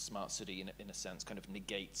does the smart city in a sense kind of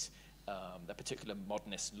negate that particular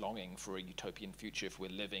modernist longing for a utopian future if we're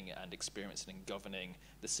living and experiencing and governing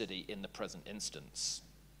the city in the present instance.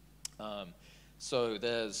 So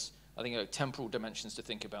there's, I think, temporal dimensions to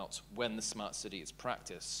think about when the smart city is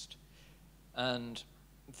practiced. And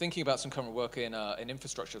thinking about some current work in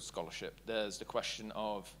infrastructure scholarship, there's the question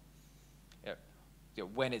of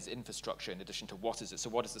when is infrastructure in addition to what is it? So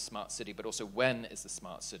what is the smart city, but also when is the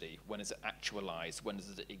smart city? When is it actualized? When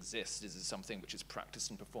does it exist? Is it something which is practiced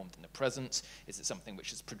and performed in the present? Is it something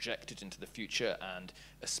which is projected into the future and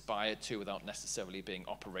aspired to without necessarily being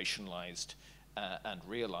operationalized and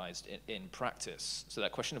realized in practice? So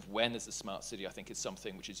that question of when is the smart city, I think, is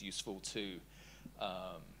something which is useful to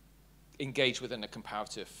engage within a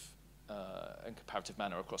comparative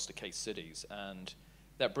manner across the case cities. And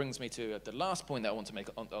that brings me to the last point that I want to make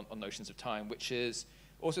on notions of time, which is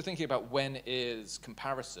also thinking about when is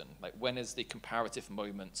comparison, like when is the comparative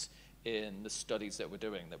moment in the studies that we're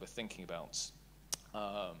doing, that we're thinking about.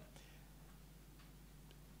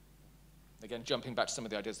 Again, jumping back to some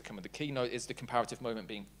of the ideas that come with the keynote, is the comparative moment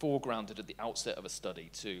being foregrounded at the outset of a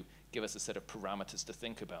study to give us a set of parameters to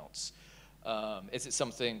think about? Is it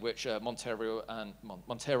something which Montero and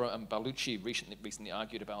Ballucci recently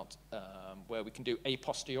argued about, where we can do a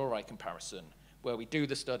posteriori comparison, where we do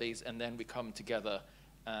the studies and then we come together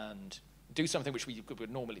and do something which we would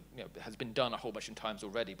normally, has been done a whole bunch of times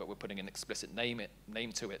already, but we're putting an explicit name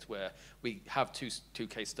to it, where we have two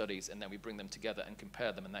case studies and then we bring them together and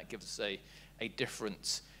compare them, and that gives us a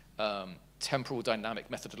different temporal dynamic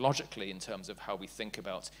methodologically in terms of how we think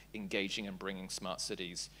about engaging and bringing smart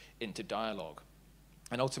cities into dialogue.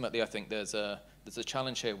 And ultimately, I think there's a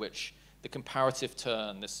challenge here which the comparative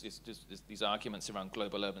turn, these arguments around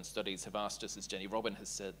global urban studies have asked us, as Jenny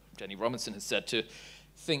Robinson has said, to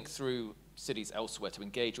think through cities elsewhere, to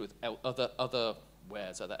engage with other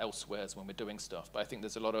elsewheres when we're doing stuff. But I think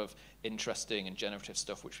there's a lot of interesting and generative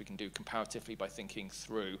stuff which we can do comparatively by thinking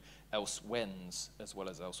through elsewhens as well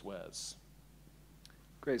as elsewheres.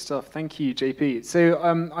 Great stuff. Thank you, JP. So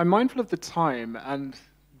I'm mindful of the time, and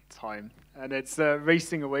it's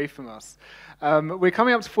racing away from us. We're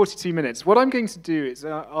coming up to 42 minutes. What I'm going to do is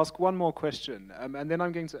ask one more question, and then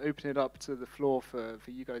I'm going to open it up to the floor for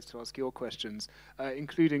you guys to ask your questions,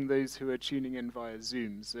 including those who are tuning in via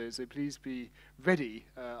Zoom. So please be ready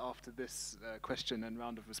after this question and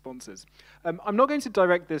round of responses. I'm not going to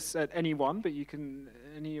direct this at anyone, but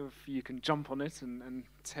any of you can jump on it and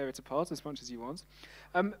tear it apart as much as you want.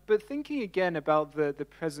 But thinking again about the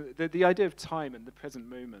idea of time and the present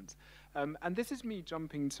moment. And this is me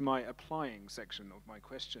jumping to my applying section of my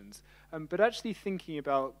questions, but actually thinking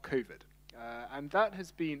about COVID. And that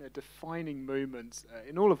has been a defining moment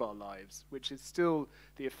in all of our lives, which is still,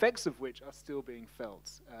 the effects of which are still being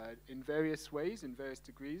felt in various ways, in various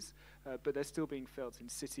degrees, but they're still being felt in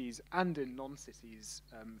cities and in non-cities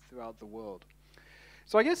throughout the world.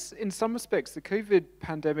 So I guess in some respects, the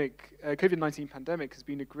COVID-19 pandemic has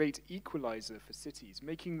been a great equalizer for cities,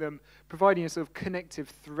 providing a sort of connective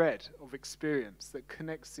thread of experience that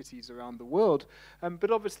connects cities around the world. But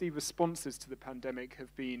obviously responses to the pandemic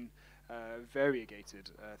have been variegated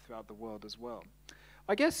throughout the world as well.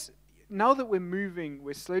 I guess now that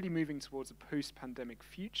we're slowly moving towards a post-pandemic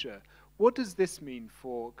future, what does this mean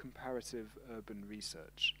for comparative urban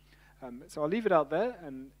research? So I'll leave it out there,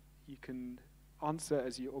 and you can answer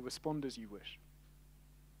or respond as you wish.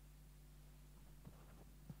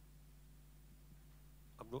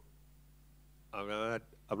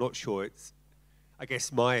 I'm not sure. I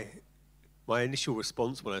guess my initial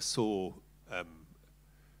response when I saw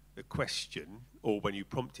the question, or when you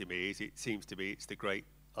prompted me, is it seems to me it's the great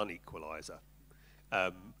unequalizer,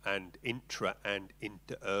 and intra and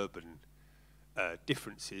interurban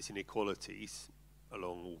differences, inequalities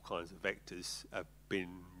along all kinds of vectors have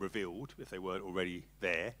been revealed, if they weren't already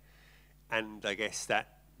there. And I guess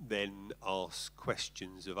that then asks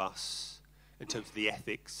questions of us in terms of the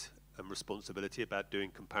ethics and responsibility about doing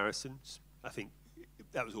comparisons. I think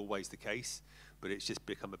that was always the case, but it's just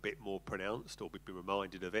become a bit more pronounced, or we've been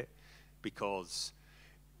reminded of it, because,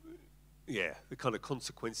 the kind of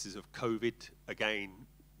consequences of COVID, again,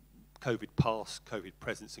 COVID past, COVID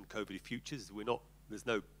presents, and COVID futures, there's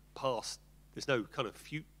no kind of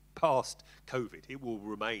past COVID. It will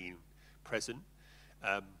remain present.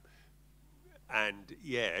 It's I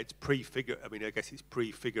guess it's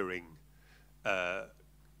prefiguring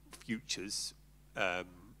futures, that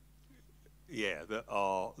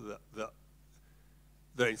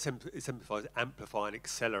exemplify, amplify, and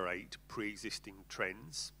accelerate pre-existing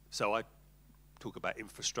trends. So I talk about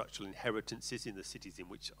infrastructural inheritances in the cities in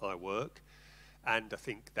which I work. And I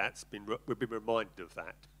think we've been reminded of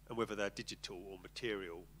that. And whether they're digital or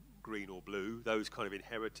material, green or blue, those kind of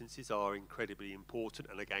inheritances are incredibly important.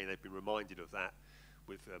 And again, they've been reminded of that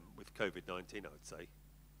with COVID-19, I would say.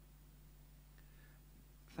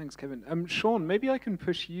 Thanks, Kevin. Sean, maybe I can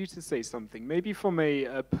push you to say something, maybe from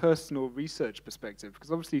a personal research perspective, because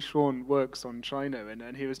obviously Sean works on China,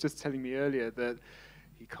 and he was just telling me earlier that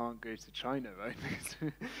he can't go to China,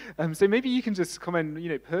 right? So maybe you can just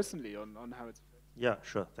comment, personally on how it's. Yeah,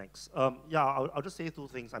 sure, thanks. I'll just say two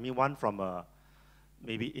things. I mean, one from a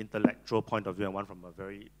maybe intellectual point of view, and one from a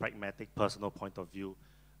very pragmatic, personal point of view.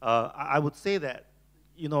 I would say that,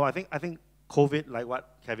 I think COVID, like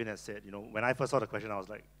what Kevin has said, when I first saw the question, I was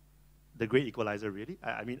like, the great equalizer, really?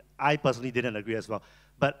 I mean, I personally didn't agree as well.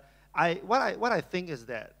 But what I think is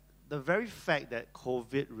that the very fact that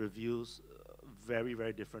COVID reveals very,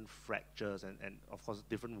 very different fractures and of course,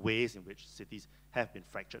 different ways in which cities have been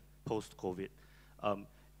fractured post-COVID,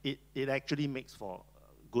 it actually makes for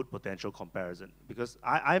good potential comparison. Because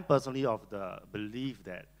I'm personally of the belief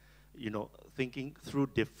that, thinking through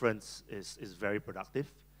difference is very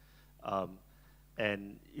productive.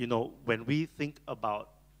 And when we think about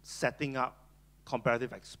setting up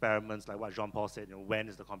comparative experiments, like what Jean-Paul said, when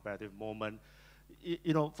is the comparative moment?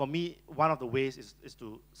 For me, one of the ways is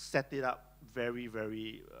to set it up very,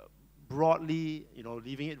 very broadly,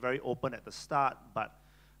 leaving it very open at the start, but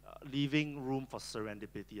leaving room for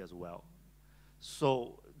serendipity as well.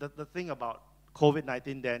 So the thing about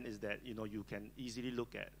COVID-19 then is that, you can easily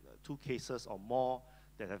look at 2 cases or more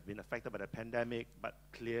that have been affected by the pandemic, but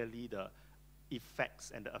clearly the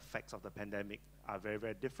effects and the effects of the pandemic are very,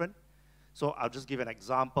 very different. So I'll just give an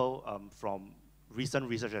example from recent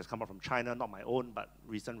research that has come out from China, not my own, but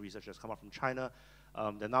recent research that has come out from China.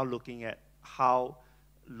 They're now looking at how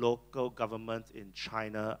local governments in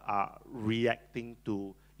China are reacting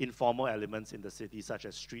to informal elements in the city, such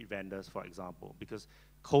as street vendors, for example, because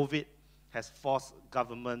COVID has forced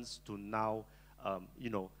governments to now,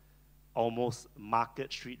 almost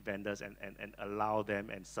market street vendors and allow them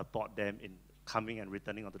and support them in coming and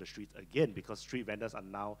returning onto the streets again, because street vendors are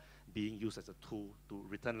now being used as a tool to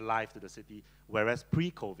return life to the city, whereas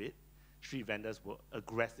pre-COVID, street vendors were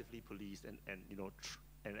aggressively policed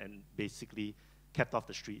and basically kept off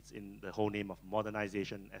the streets in the whole name of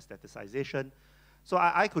modernization, aestheticization. So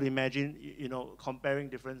I could imagine, comparing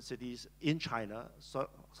different cities in China, sort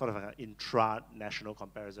of an intra-national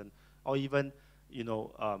comparison, or even,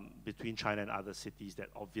 between China and other cities that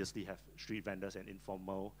obviously have street vendors and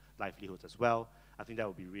informal livelihoods as well. I think that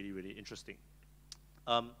would be really, really interesting.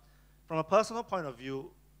 From a personal point of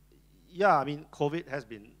view, yeah, I mean, COVID has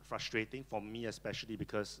been frustrating for me, especially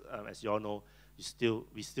because, as you all know,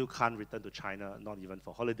 we still can't return to China, not even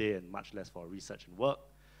for holiday and much less for research and work.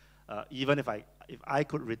 Even if I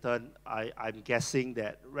could return, I'm guessing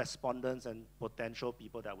that respondents and potential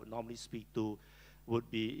people that I would normally speak to would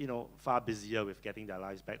be, far busier with getting their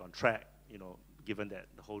lives back on track, given that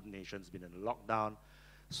the whole nation's been in lockdown.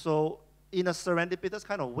 So in a serendipitous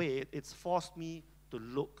kind of way, it's forced me to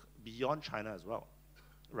look beyond China as well,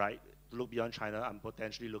 right? To look beyond China, I'm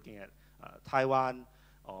potentially looking at Taiwan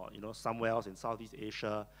or, somewhere else in Southeast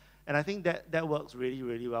Asia. And I think that works really,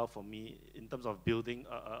 really well for me in terms of building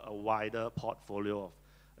a wider portfolio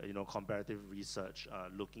of comparative research,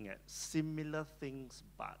 looking at similar things,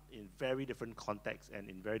 but in very different contexts and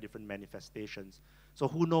in very different manifestations. So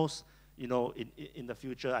who knows, in the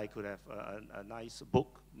future, I could have a nice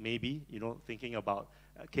book, maybe, thinking about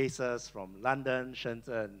cases from London,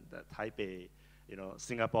 Shenzhen, Taipei,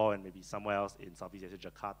 Singapore, and maybe somewhere else in Southeast Asia,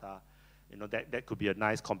 Jakarta. That could be a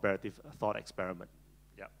nice comparative thought experiment.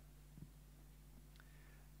 Yeah.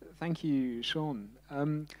 Thank you, Sean.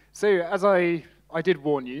 So as I did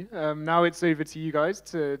warn you, now it's over to you guys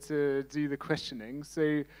to do the questioning.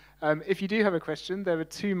 So if you do have a question, there are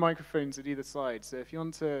 2 microphones at either side. So if you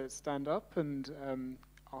want to stand up and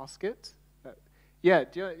ask it. Yeah,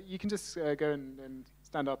 you can just go and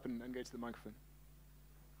stand up and go to the microphone.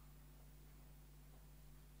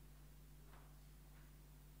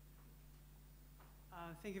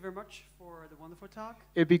 Thank you very much for the wonderful talk.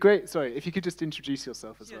 It'd be great. Sorry, if you could just introduce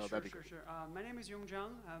yourself as well. Sure, that'd be great. Sure. My name is Yong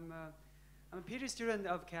Zhang. I'm a PhD student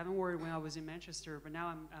of Kevin Ward when I was in Manchester, but now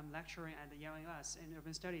I'm lecturing at the Yale US in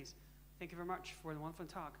Urban Studies. Thank you very much for the wonderful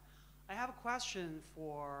talk. I have a question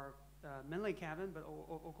for mainly Kevin, but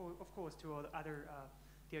of course to all the other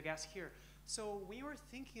dear guests here. So we were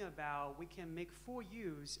thinking about we can make full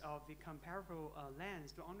use of the comparable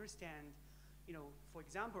lens to understand, for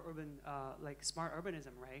example, urban, like smart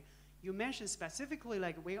urbanism, right? You mentioned specifically,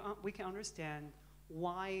 like we can understand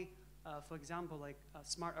why For example, like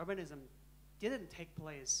smart urbanism didn't take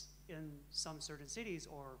place in some certain cities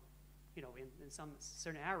or, you know, in some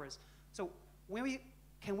certain areas. So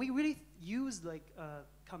can we really use like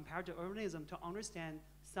comparative urbanism to understand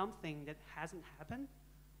something that hasn't happened?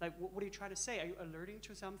 Like, what are you trying to say? Are you alerting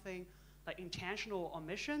to something like intentional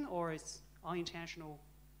omission, or it's unintentional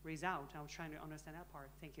result? I was trying to understand that part.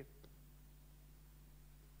 Thank you.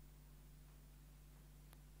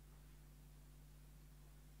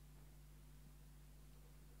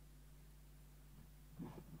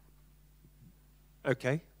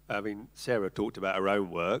 Okay. I mean, Sarah talked about her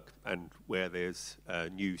own work and where there's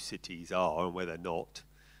new cities are and where they're not.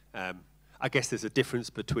 I guess there's a difference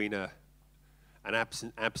between an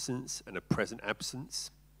absent absence and a present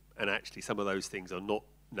absence. And actually, some of those things are not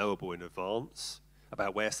knowable in advance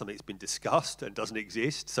about where something's been discussed and doesn't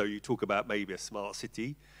exist. So you talk about maybe a smart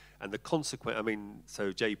city and the consequent, I mean,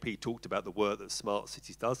 so JP talked about the work that smart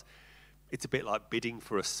cities does. It's a bit like bidding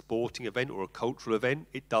for a sporting event or a cultural event.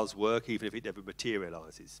 It does work even if it never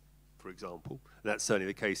materialises, for example. And that's certainly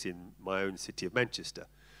the case in my own city of Manchester.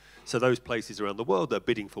 So those places around the world that are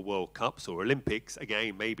bidding for World Cups or Olympics,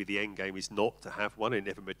 again, maybe the end game is not to have one. It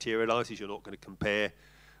never materialises. You're not going to compare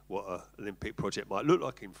what an Olympic project might look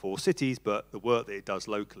like in 4 cities, but the work that it does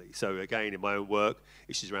locally. So again, in my own work,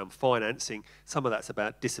 issues around financing, some of that's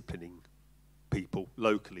about disciplining people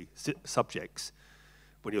locally, subjects,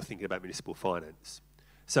 when you're thinking about municipal finance.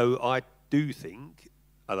 So I do think,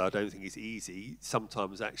 although I don't think it's easy,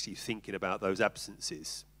 sometimes actually thinking about those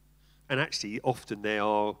absences. And actually, often they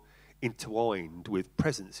are intertwined with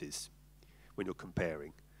presences when you're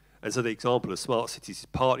comparing. And so the example of smart cities is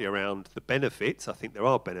partly around the benefits. I think there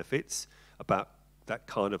are benefits about that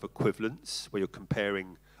kind of equivalence, where you're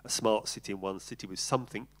comparing a smart city in one city with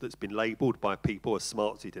something that's been labelled by people as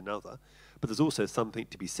smart city in another. But there's also something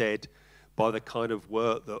to be said by the kind of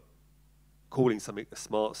work that calling something a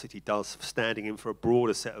smart city does, standing in for a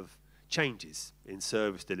broader set of changes in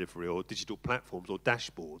service delivery or digital platforms or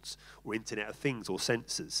dashboards or Internet of Things or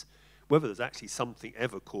sensors. Whether there's actually something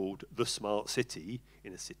ever called the smart city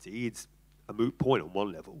in a city, it's a moot point on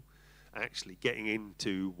one level. Actually getting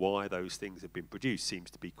into why those things have been produced seems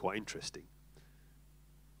to be quite interesting.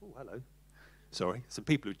 Oh, hello. Sorry, some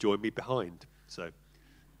people have joined me behind, so.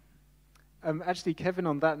 Actually, Kevin,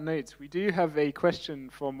 on that note, we do have a question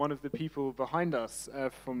from one of the people behind us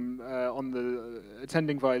on the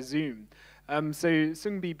attending via Zoom. So,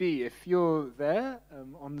 Sung BB, if you're there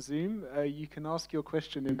on Zoom, you can ask your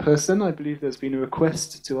question in person. I believe there's been a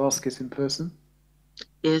request to ask it in person.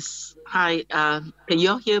 Yes. Hi. Can you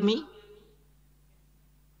all hear me?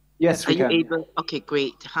 Yes, we can. Are you able? Okay,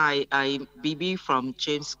 great. Hi, I'm BB from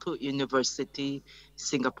James Cook University,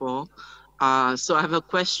 Singapore. So I have a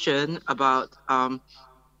question about,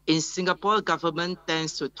 in Singapore, government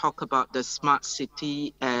tends to talk about the smart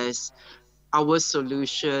city as our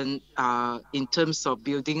solution in terms of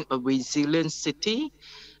building a resilient city,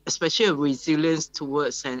 especially a resilience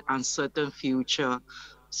towards an uncertain future.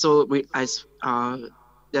 So as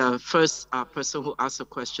the first person who asked the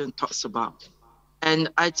question talks about. And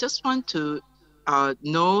I just want to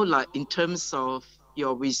know, like in terms of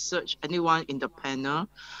your research, anyone in the panel,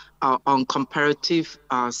 on comparative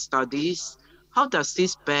studies, how does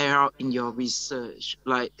this bear out in your research?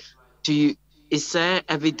 Like, is there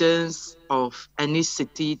evidence of any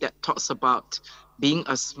city that talks about being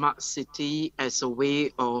a smart city as a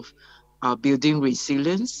way of building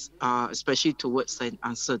resilience, especially towards an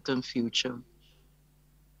uncertain future?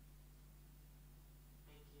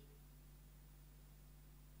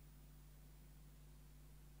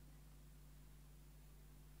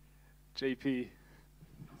 JP.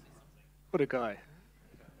 What a guy.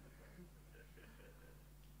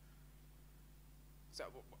 So,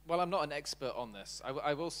 well, I'm not an expert on this.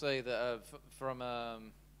 I will say that from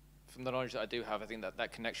the knowledge that I do have, I think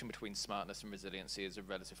that connection between smartness and resiliency is a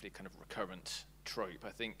relatively kind of recurrent trope.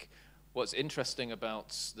 I think what's interesting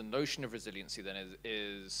about the notion of resiliency then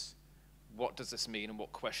is what does this mean and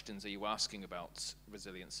what questions are you asking about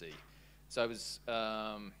resiliency? So I was,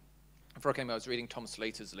 before I came, I was reading Tom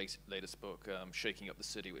Slater's latest book, Shaking Up the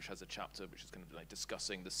City, which has a chapter which is kind of like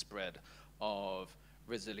discussing the spread of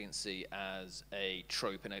resiliency as a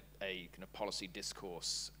trope in a kind of policy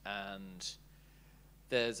discourse. And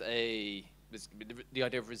there's the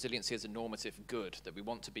idea of resiliency as a normative good, that we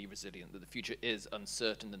want to be resilient, that the future is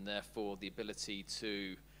uncertain, and therefore the ability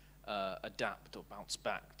to adapt or bounce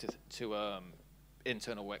back to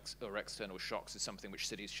internal or external shocks is something which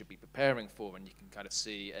cities should be preparing for. And you can kind of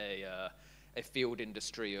see a field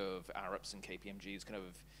industry of Arabs and KPMGs kind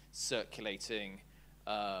of circulating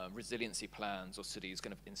resiliency plans, or cities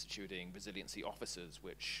kind of instituting resiliency officers,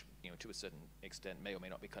 which to a certain extent, may or may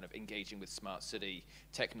not be kind of engaging with smart city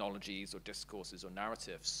technologies or discourses or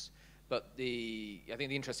narratives. But I think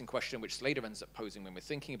the interesting question which Slater ends up posing when we're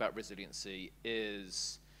thinking about resiliency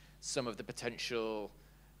is some of the potential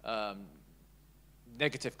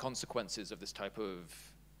negative consequences of this type of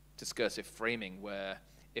discursive framing, where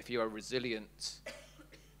if you are resilient,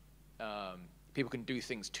 people can do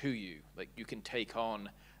things to you. Like, you can take on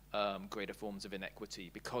greater forms of inequity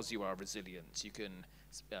because you are resilient. You can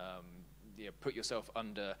put yourself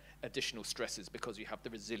under additional stresses because you have the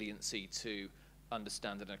resiliency to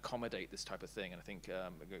understand and accommodate this type of thing. And I think,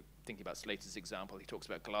 thinking about Slater's example, he talks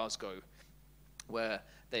about Glasgow, where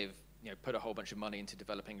they've put a whole bunch of money into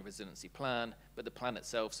developing a resiliency plan, but the plan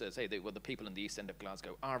itself says, hey, the people in the east end of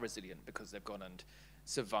Glasgow are resilient because they've gone and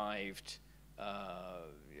survived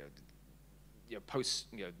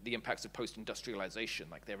the impacts of post-industrialization.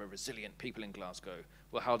 Like, they're a resilient people in Glasgow.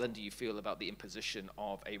 Well, how then do you feel about the imposition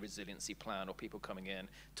of a resiliency plan, or people coming in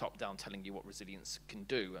top-down telling you what resilience can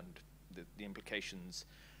do, and the implications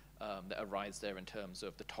that arise there in terms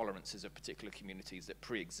of the tolerances of particular communities that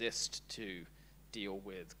pre-exist to deal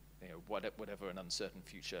with whatever an uncertain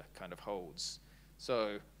future kind of holds.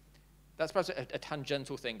 So that's perhaps a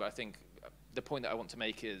tangential thing, but I think the point that I want to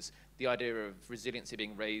make is the idea of resiliency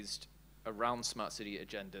being raised around smart city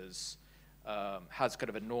agendas has kind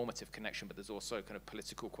of a normative connection, but there's also kind of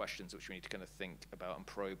political questions which we need to kind of think about and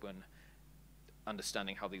probe when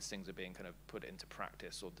understanding how these things are being kind of put into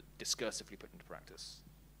practice, or discursively put into practice.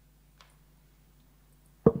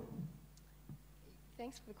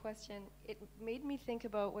 Thanks for the question. It made me think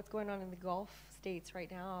about what's going on in the Gulf states right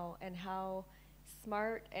now, and how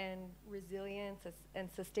smart and resilience and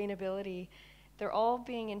sustainability, they're all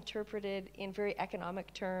being interpreted in very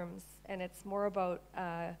economic terms, and it's more about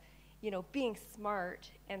being smart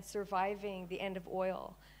and surviving the end of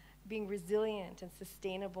oil, being resilient and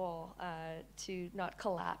sustainable to not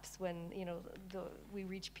collapse when we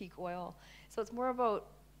reach peak oil. So it's more about,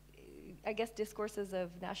 I guess, discourses of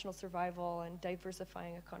national survival and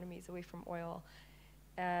diversifying economies away from oil.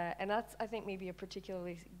 And that's, I think, maybe a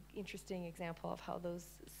particularly interesting example of how those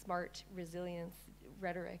smart resilience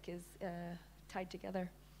rhetoric is tied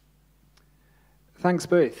together. Thanks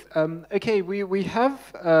both. Okay, we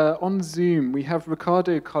have on Zoom, we have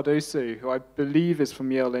Ricardo Cardoso, who I believe is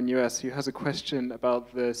from Yale NUS, who has a question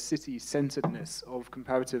about the city-centeredness of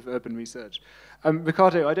comparative urban research.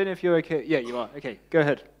 Ricardo, I don't know if you're okay. Yeah, you are. Okay, go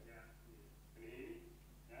ahead.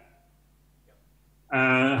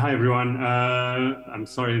 Hi, everyone. I'm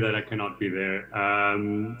sorry that I cannot be there.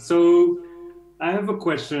 So I have a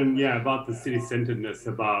question, about the city-centeredness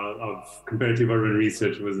of comparative urban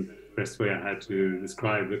research. Was the best way I had to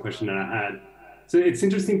describe the question that I had. So it's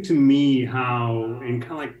interesting to me how, in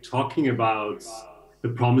kind of like talking about the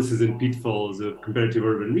promises and pitfalls of comparative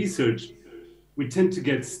urban research, we tend to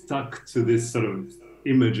get stuck to this sort of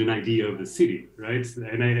image and idea of the city, right?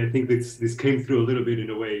 And I think this came through a little bit in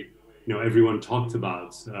a way. Everyone talked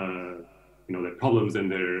about their problems and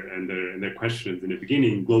their questions in the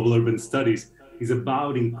beginning. Global urban studies is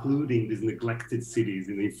about including these neglected cities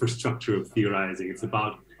in the infrastructure of theorizing. It's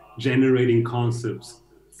about generating concepts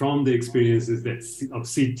from the experiences of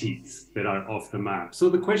cities that are off the map. So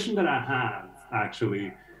the question that I have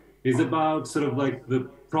actually is about sort of like the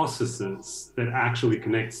processes that actually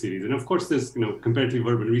connect cities. And of course, there's comparative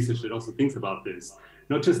urban research that also thinks about this.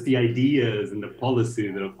 Not just the ideas and the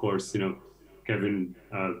policy that, of course, Kevin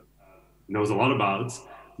knows a lot about,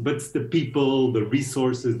 but the people, the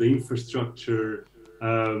resources, the infrastructure,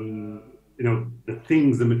 the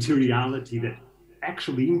things, the materiality that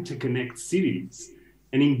actually interconnect cities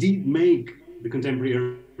and indeed make the contemporary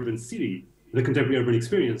urban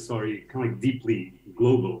experience, kind of like deeply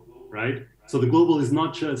global, right? So the global is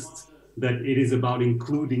not just that it is about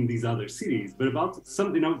including these other cities, but about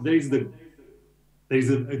something, there's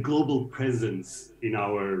a global presence in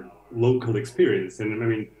our local experience. And I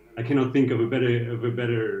mean, I cannot think of a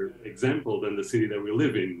better example than the city that we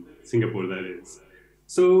live in, Singapore, that is.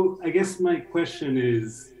 So I guess my question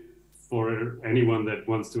is, for anyone that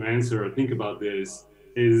wants to answer or think about this,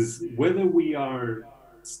 is whether we are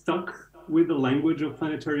stuck with the language of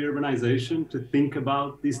planetary urbanization to think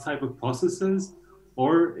about these type of processes,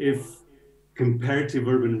 or if comparative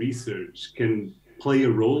urban research can play a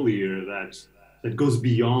role here that goes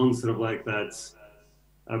beyond sort of like that,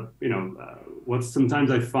 what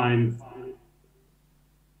sometimes I find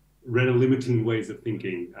rather limiting ways of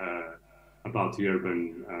thinking about the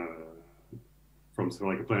urban from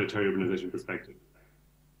sort of like a planetary urbanization perspective.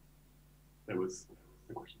 That was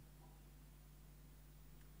the question.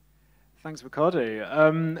 Thanks,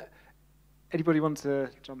 Ricardo. Anybody want to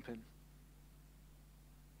jump in?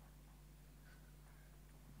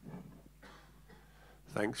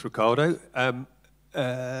 Thanks, Ricardo.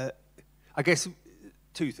 I guess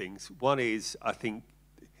two things. One is, I think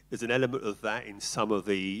there's an element of that in some of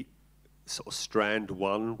the sort of strand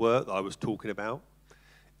one work that I was talking about,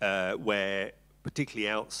 where particularly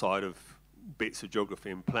outside of bits of geography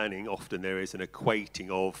and planning, often there is an equating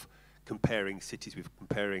of comparing cities with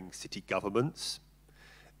comparing city governments.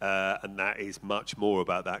 And that is much more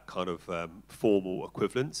about that kind of formal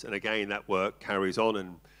equivalence. And again, that work carries on,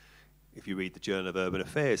 and if you read the Journal of Urban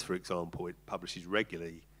Affairs, for example, it publishes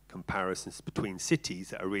regularly comparisons between cities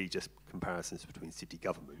that are really just comparisons between city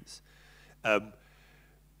governments. I'm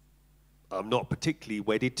not particularly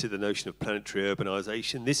wedded to the notion of planetary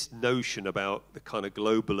urbanization. This notion about the kind of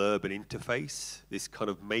global-urban interface, this kind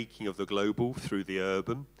of making of the global through the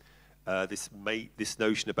urban, this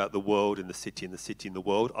notion about the world and the city and the city and the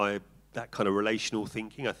world, that kind of relational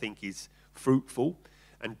thinking, I think, is fruitful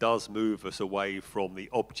and does move us away from the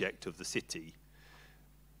object of the city.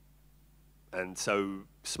 And so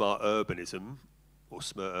smart urbanism or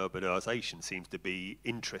smart urbanization seems to be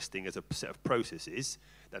interesting as a set of processes.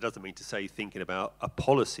 That doesn't mean to say thinking about a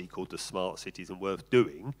policy called the smart cities and worth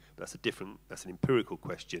doing. That's an empirical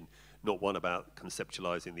question, not one about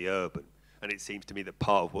conceptualizing the urban. And it seems to me that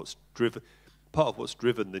part of what's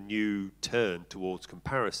driven the new turn towards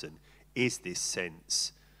comparison is this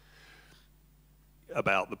sense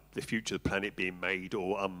about the future of the planet being made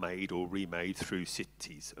or unmade or remade through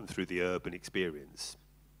cities and through the urban experience.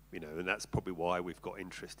 And that's probably why we've got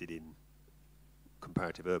interested in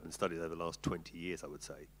comparative urban studies over the last 20 years, I would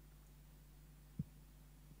say.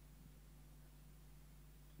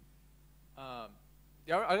 I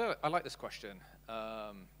like this question.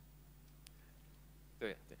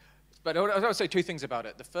 But I would say two things about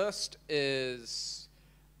it. The first is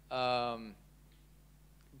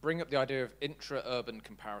bring up the idea of intra-urban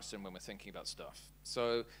comparison when we're thinking about stuff.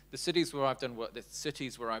 So the cities where I've done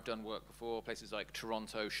work before, places like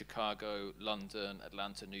Toronto, Chicago, London,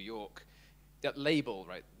 Atlanta, New York, that label,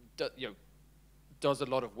 right, does a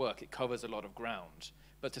lot of work. It covers a lot of ground.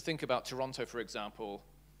 But to think about Toronto, for example,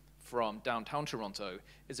 from downtown Toronto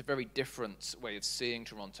is a very different way of seeing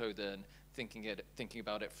Toronto than thinking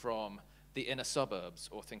about it from the inner suburbs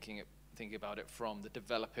or thinking about it from the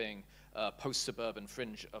developing post-suburban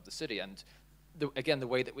fringe of the city. And again, the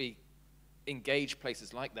way that we engage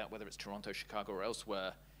places like that, whether it's Toronto, Chicago, or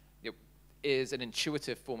elsewhere, is an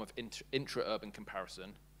intuitive form of intra-urban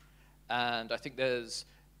comparison. And I think there's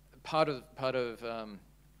part of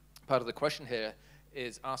the question here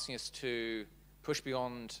is asking us to push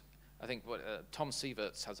beyond. I think what Tom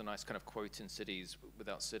Sieverts has a nice kind of quote in Cities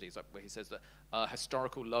Without Cities, where he says that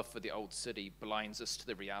historical love for the old city blinds us to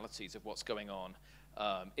the realities of what's going on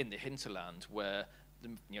in the hinterland, where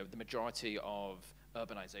the majority of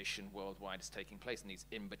urbanization worldwide is taking place in these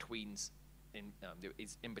in-betweens,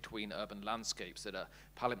 in between urban landscapes that are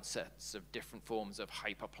palimpsests of different forms of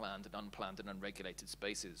hyper-planned and unplanned and unregulated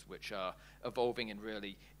spaces, which are evolving in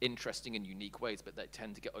really interesting and unique ways, but they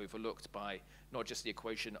tend to get overlooked by not just the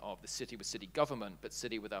equation of the city with city government, but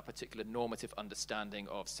city with our particular normative understanding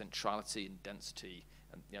of centrality and density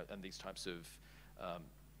and these types of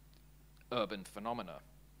urban phenomena.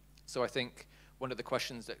 So I think one of the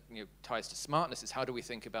questions that ties to smartness is how do we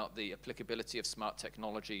think about the applicability of smart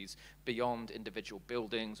technologies beyond individual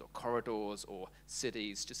buildings or corridors or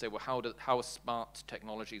cities, to say, well, how are smart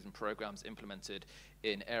technologies and programs implemented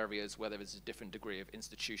in areas where there is a different degree of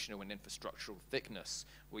institutional and infrastructural thickness,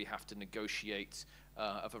 where we have to negotiate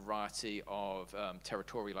a variety of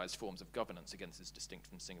territorialized forms of governance. Again, this is distinct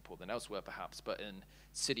from Singapore than elsewhere, perhaps, but in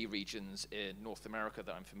city regions in North America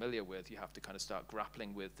that I'm familiar with, you have to kind of start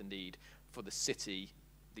grappling with the need for the city,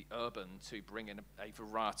 the urban, to bring in a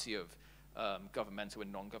variety of governmental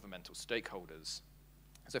and non-governmental stakeholders.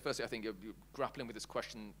 So firstly, I think grappling with this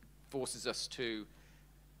question forces us to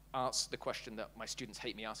ask the question that my students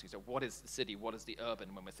hate me asking. So what is the city, what is the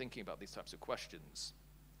urban, when we're thinking about these types of questions?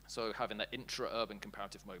 So having that intra-urban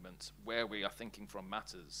comparative moment where we are thinking from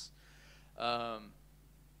matters. A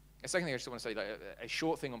second thing I just want to say, a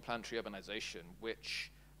short thing on planetary urbanization,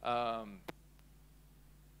 which I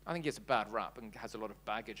think it's a bad rap and has a lot of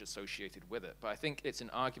baggage associated with it, but I think it's an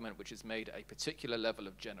argument which has made a particular level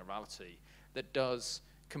of generality that does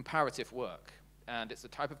comparative work. And it's a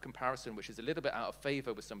type of comparison which is a little bit out of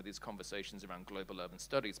favor with some of these conversations around global urban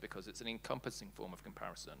studies, because it's an encompassing form of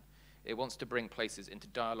comparison. It wants to bring places into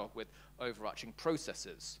dialogue with overarching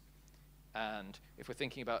processes. And if we're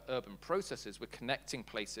thinking about urban processes, we're connecting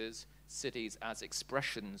places, cities, as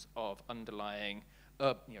expressions of underlying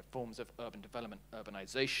forms of urban development,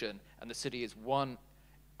 urbanization, and the city is one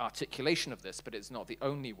articulation of this, but it's not the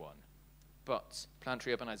only one. but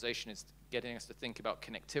planetary urbanization is getting us to think about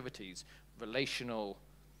connectivities, relational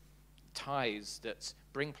ties that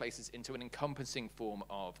bring places into an encompassing form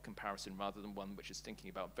of comparison rather than one which is thinking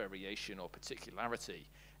about variation or particularity.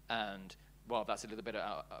 And while that's a little bit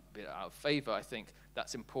out of favor, I think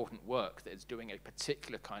that's important work that is doing a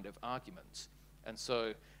particular kind of argument. And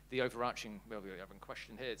so the overarching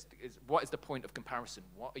question here is what is the point of comparison?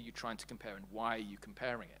 What are you trying to compare and why are you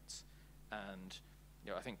comparing it? And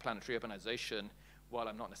I think planetary urbanization, while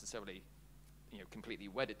I'm not necessarily completely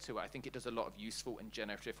wedded to it, I think it does a lot of useful and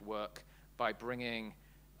generative work by bringing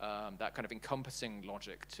that kind of encompassing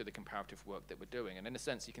logic to the comparative work that we're doing. And in a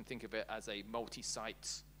sense, you can think of it as a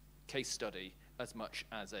multi-site case study as much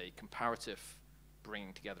as a comparative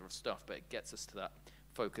bringing together of stuff, but it gets us to that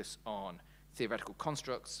focus on theoretical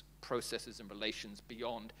constructs, processes, and relations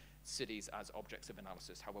beyond cities as objects of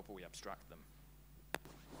analysis, however we abstract them.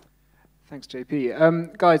 Thanks,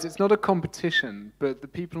 JP. Guys, it's not a competition, but the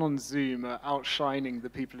people on Zoom are outshining the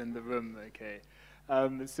people in the room, okay?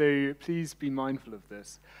 So please be mindful of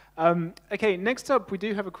this. Okay, next up, we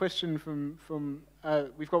do have a question from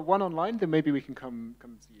we've got one online, then maybe we can come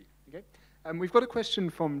to you, okay? We've got a question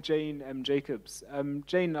from Jane M. Jacobs.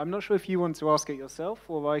 Jane, I'm not sure if you want to ask it yourself,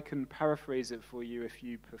 or I can paraphrase it for you if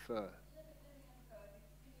you prefer.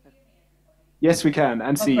 Yes, we can,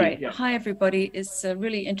 and see great. you. Yeah. Hi, everybody. It's a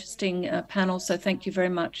really interesting panel, so thank you very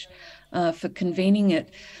much for convening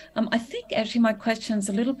it. I think actually my question's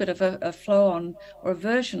a little bit of a flow on or a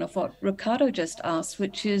version of what Ricardo just asked,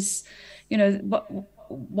 which is,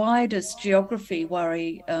 why does geography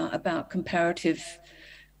worry about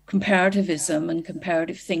comparativism and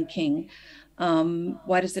comparative thinking?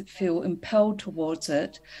 Why does it feel impelled towards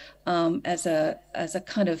it as a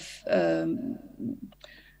kind of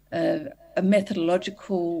a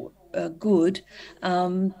methodological good?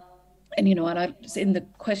 And I, in the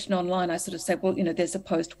question online, I sort of said, well, there's a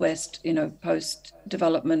post-West,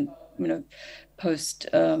 post-development, post,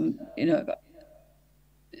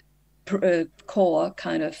 core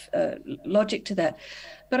kind of logic to that.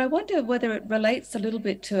 But I wonder whether it relates a little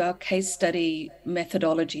bit to our case study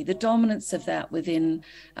methodology, the dominance of that within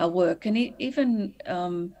our work, and even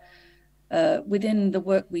within the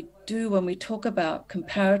work we do when we talk about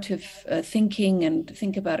comparative thinking and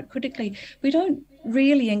think about it critically, we don't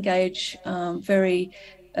really engage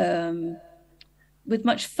with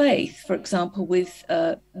much faith, for example, with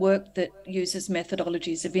work that uses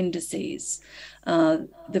methodologies of indices,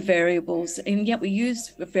 the variables, and yet we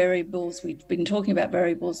use variables. We've been talking about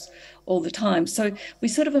variables all the time. So we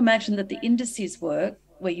sort of imagine that the indices work,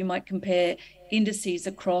 where you might compare indices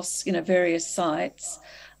across various sites,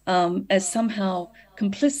 as somehow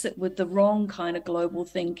complicit with the wrong kind of global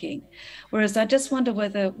thinking. Whereas I just wonder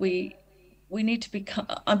whether we need to become,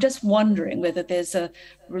 I'm just wondering whether there's a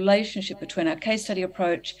relationship between our case study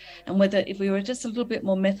approach and whether if we were just a little bit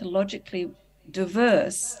more methodologically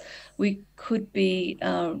diverse, we could be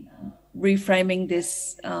reframing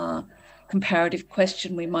this comparative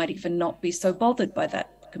question. We might even not be so bothered by that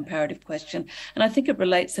comparative question. And I think it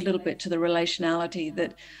relates a little bit to the relationality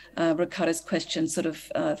that Ricardo's question sort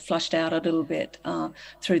of flushed out a little bit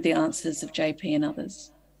through the answers of JP and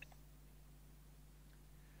others.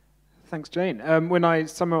 Thanks, Jane. When I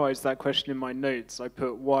summarized that question in my notes, I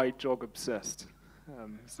put, why jog obsessed?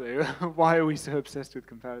 So why are we so obsessed with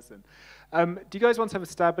comparison? Do you guys want to have a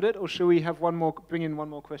stab at it, or shall we have bring in one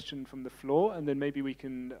more question from the floor, and then maybe we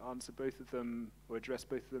can answer both of them or address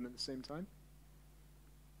both of them at the same time?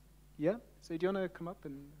 Yeah? So do you want to come up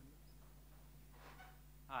and...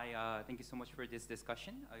 Hi, thank you so much for this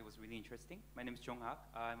discussion. It was really interesting. My name is Jong Hak.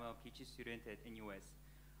 I'm a PhD student at NUS,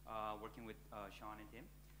 working with Sean and Tim.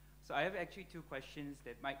 So I have actually two questions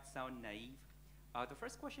that might sound naive. The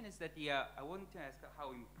first question is that I wanted to ask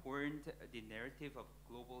how important the narrative of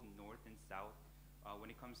global north and south when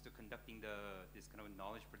it comes to conducting this kind of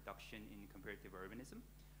knowledge production in comparative urbanism.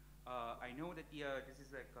 I know that this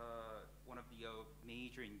is like one of the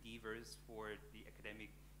major endeavors for the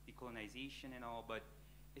academic decolonization and all, but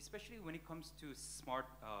especially when it comes to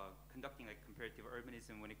conducting like comparative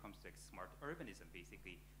urbanism, when it comes to like smart urbanism,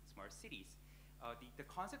 basically smart cities. The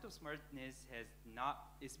concept of smartness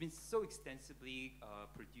it's been so extensively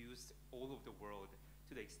produced all over the world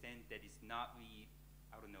to the extent that it's not really,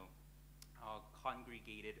 I don't know,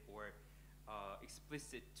 congregated or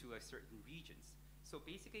explicit to certain regions. So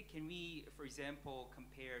basically, can we, for example,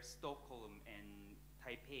 compare Stockholm and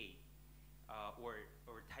Taipei, or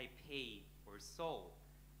Taipei or Seoul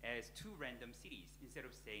as two random cities, instead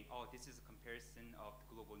of saying, oh, this is a comparison of the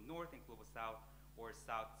global north and global south, or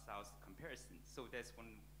south-south comparison? So that's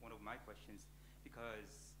one of my questions,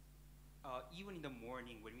 because even in the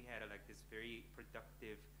morning when we had like this very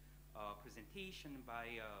productive presentation by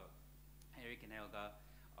Eric and Helga,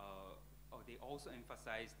 they also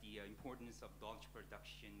emphasized the importance of knowledge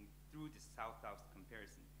production through the South-South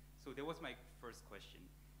comparison. So that was my first question.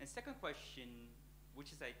 And second question, which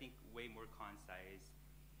is I think way more concise,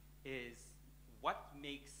 is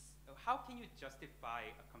how can you justify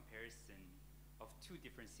a comparison of two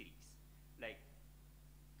different cities? Like,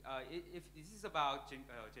 if this is about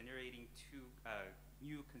generating two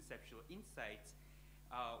new conceptual insights,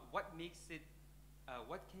 what makes it,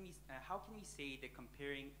 how can we say that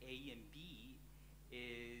comparing A and B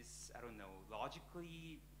is, I don't know,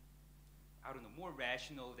 logically, I don't know, more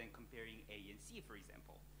rational than comparing A and C, for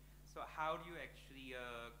example? So how do you actually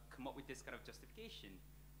come up with this kind of justification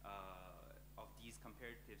of these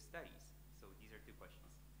comparative studies? So these are two questions.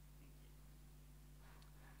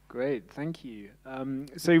 Great, thank you.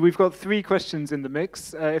 So we've got 3 questions in the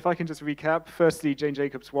mix. If I can just recap. Firstly, Jane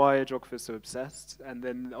Jacobs, why are geographers so obsessed? And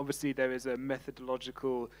then obviously there is a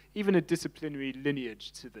methodological, even a disciplinary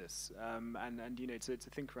lineage to this, and you know, to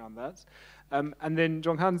think around that. And then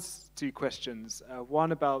Zhonghan's 2 questions.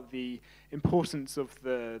 One about the importance of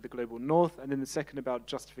the global north, and then the second about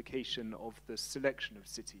justification of the selection of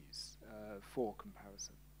cities for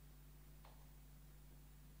comparison.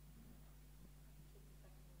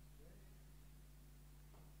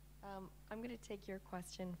 I'm going to take your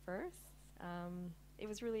question first. It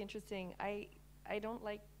was really interesting. I don't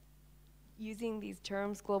like using these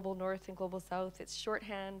terms, global north and global south. It's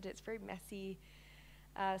shorthand. It's very messy.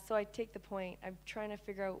 So I take the point. I'm trying to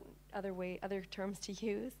figure out other terms to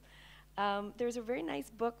use. There's a very nice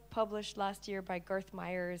book published last year by Garth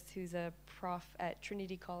Myers, who's a prof at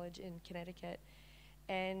Trinity College in Connecticut.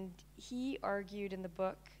 And he argued in the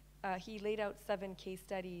book, he laid out 7 case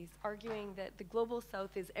studies arguing that the global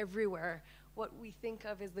south is everywhere. What we think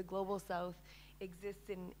of as the global south exists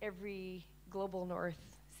in every global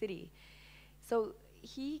north city. So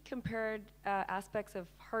he compared aspects of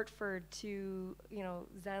Hartford to, you know,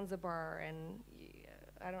 Zanzibar and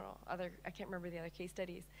I don't know, I can't remember the other case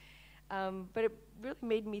studies. But it really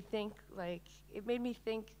made me think,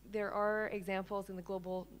 there are examples in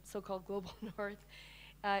the so-called global north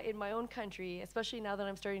in my own country, especially now that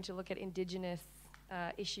I'm starting to look at indigenous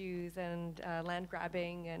issues and land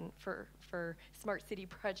grabbing and for smart city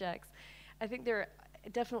projects. I think there are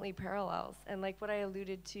definitely parallels. And like what I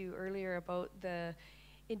alluded to earlier about the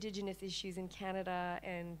indigenous issues in Canada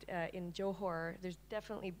and in Johor, there's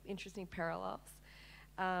definitely interesting parallels.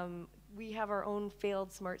 We have our own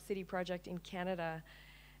failed smart city project in Canada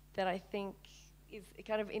that I think is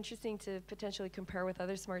kind of interesting to potentially compare with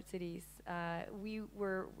other smart cities. I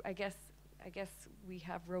guess we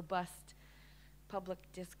have robust public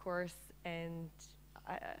discourse and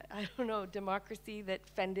I don't know, democracy that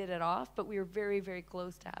fended it off, but we were very, very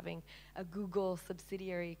close to having a Google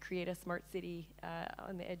subsidiary create a smart city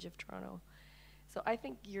on the edge of Toronto. So I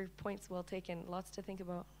think your point's well taken, lots to think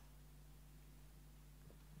about.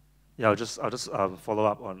 Yeah, I'll just follow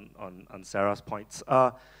up on Sarah's points.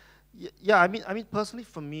 Yeah, I mean, personally,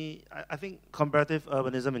 for me, I think comparative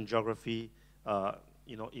urbanism in geography,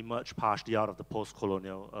 you know, emerged partially out of the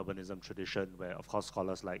post-colonial urbanism tradition, where, of course,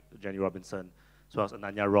 scholars like Jenny Robinson, as well as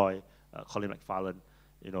Ananya Roy, Colin McFarlane,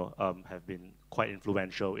 you know, have been quite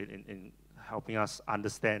influential in helping us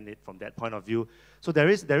understand it from that point of view. So there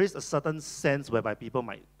is a certain sense whereby people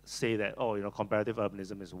might say that, oh, you know, comparative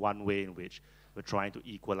urbanism is one way in which we're trying to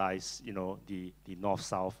equalize, you know, the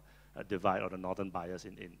north-south divide or the northern bias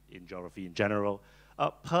in geography in general.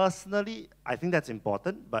 Personally, I think that's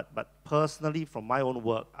important, but personally, from my own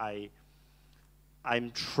work,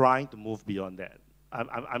 I'm trying to move beyond that.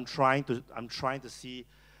 I'm trying to see,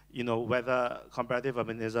 you know, whether comparative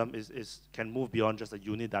urbanism can move beyond just a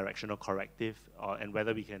unidirectional corrective, and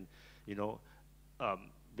whether we can, you know,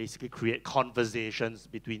 basically create conversations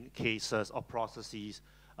between cases or processes,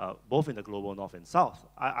 both in the global north and south.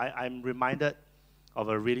 I'm reminded of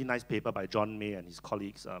a really nice paper by John May and his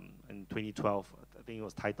colleagues in 2012. I think it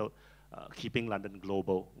was titled "Keeping London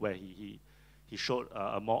Global," where he showed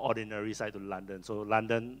a more ordinary side to London. So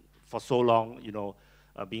London, for so long, you know,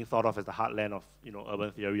 being thought of as the heartland of, you know,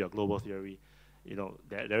 urban theory or global theory, you know,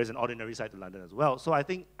 there is an ordinary side to London as well. So I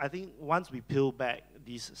think once we peel back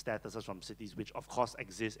these statuses from cities, which of course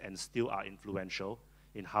exist and still are influential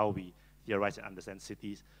in how we theorize and understand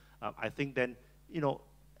cities, I think then, you know,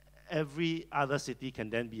 every other city can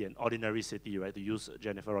then be an ordinary city, right, to use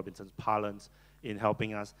Jennifer Robinson's parlance in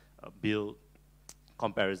helping us build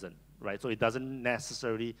comparison, right? So it doesn't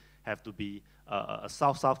necessarily have to be a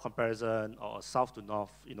south-south comparison or a south to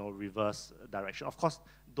north, you know, reverse direction. Of course,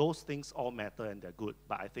 those things all matter and they're good,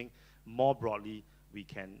 but I think more broadly, we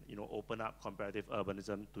can open up comparative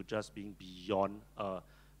urbanism to just being beyond a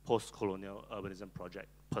post-colonial urbanism project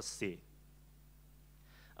per se.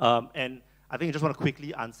 And I think I just want to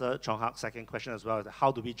quickly answer Chong Hak's second question as well, is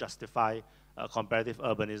how do we justify comparative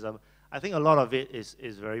urbanism? I think a lot of it is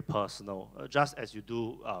very personal. Just as you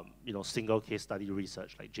do single case study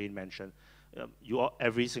research, like Jane mentioned,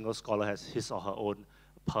 every single scholar has his or her own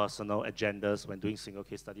personal agendas when doing single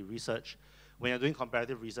case study research. When you're doing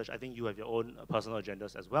comparative research, I think you have your own personal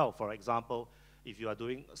agendas as well. For example, if you are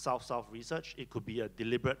doing South-South research, it could be a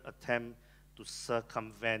deliberate attempt to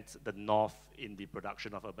circumvent the North in the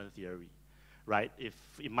production of urban theory, right? If,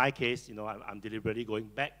 in my case, I'm deliberately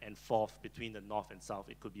going back and forth between the North and South,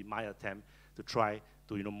 it could be my attempt to try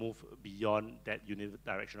to move beyond that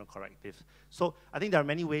unidirectional corrective. So I think there are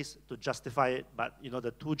many ways to justify it, but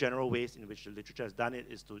the two general ways in which the literature has done it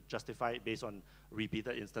is to justify it based on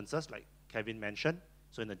repeated instances, like Kevin mentioned,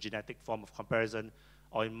 so in a genetic form of comparison,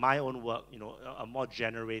 or in my own work, a more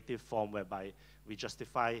generative form whereby we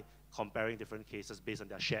justify comparing different cases based on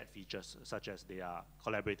their shared features, such as their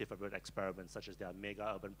collaborative urban experiments, such as their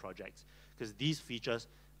mega urban projects, because these features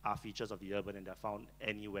are features of the urban and they're found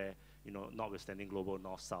anywhere, notwithstanding global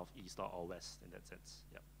north, south, east, or west in that sense.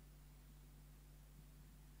 Yeah.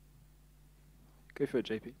 Go for it,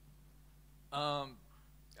 JP. I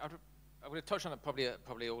would have touched on it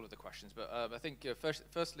probably all of the questions, but I think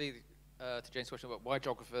firstly, to Jane's question about why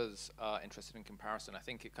geographers are interested in comparison, I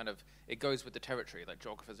think it goes with the territory. Like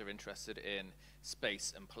geographers are interested in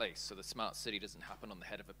space and place. So the smart city doesn't happen on the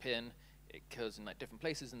head of a pin. It occurs in different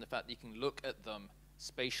places, and the fact that you can look at them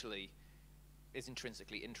spatially is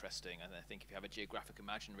intrinsically interesting. And I think if you have a geographic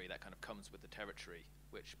imaginary, that kind of comes with the territory,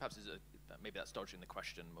 which perhaps is maybe that's dodging the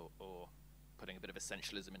question or putting a bit of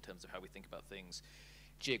essentialism in terms of how we think about things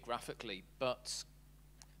geographically. But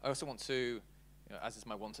I also want to, as is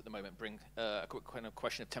my want at the moment, bring a quick kind of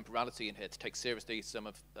question of temporality in here to take seriously some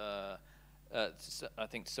of, I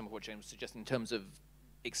think some of what Jane was suggesting in terms of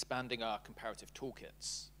expanding our comparative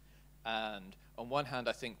toolkits. And on one hand,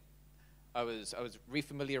 I think I was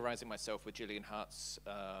refamiliarizing myself with Gillian Hart's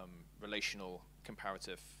relational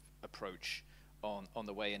comparative approach on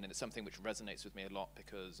the way in, and it's something which resonates with me a lot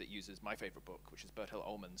because it uses my favorite book, which is Bertil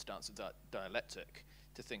Ohlmann's Dance of Dialectic,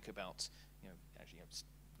 to think about, actually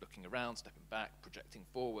looking around, stepping back, projecting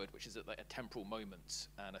forward, which is at a temporal moment,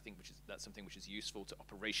 and I think that's something which is useful to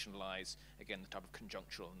operationalize, again, the type of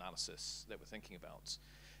conjunctural analysis that we're thinking about.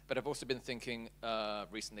 But I've also been thinking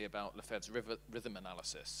recently about Lefebvre's rhythm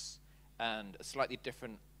analysis, and a slightly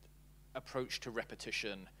different approach to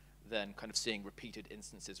repetition than kind of seeing repeated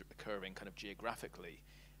instances occurring kind of geographically,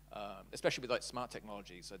 especially with smart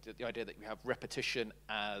technologies. The idea that we have repetition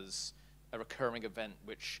as a recurring event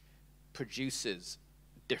which produces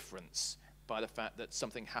difference by the fact that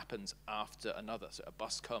something happens after another. So a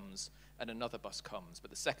bus comes and another bus comes, but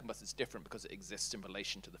the second bus is different because it exists in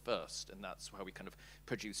relation to the first, and that's how we kind of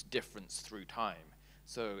produce difference through time.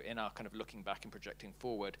 So in our kind of looking back and projecting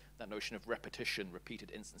forward, that notion of repetition,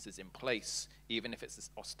 repeated instances in place, even if it's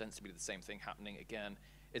ostensibly the same thing happening again,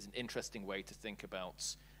 is an interesting way to think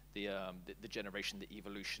about the generation, the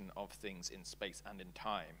evolution of things in space and in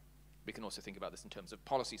time. We can also think about this in terms of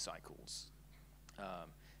policy cycles,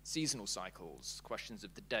 seasonal cycles, questions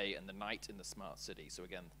of the day and the night in the smart city. So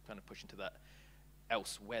again, kind of pushing to that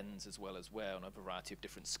else whens as well as where on a variety of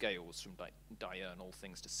different scales, from diurnal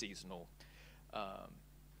things to seasonal.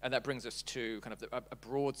 And that brings us to kind of a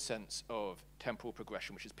broad sense of temporal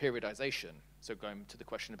progression, which is periodization. So going to the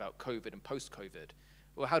question about COVID and post-COVID,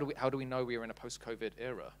 well, how do we know we are in a post-COVID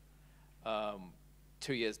era?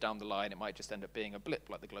 2 years down the line, it might just end up being a blip,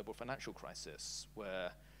 like the global financial crisis,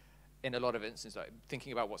 where in a lot of instances, like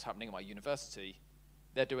thinking about what's happening at my university,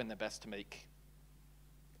 they're doing their best to make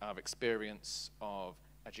our experience of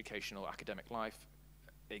educational academic life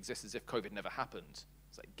exist as if COVID never happened.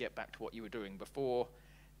 It's like, get back to what you were doing before,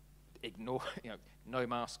 ignore, no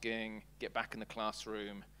masking, get back in the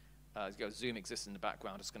classroom. Zoom exists in the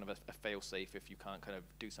background as kind of a fail-safe if you can't kind of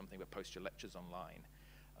do something but post your lectures online.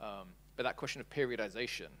 But that question of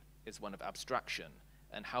periodization is one of abstraction,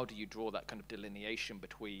 and how do you draw that kind of delineation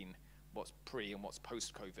between what's pre and what's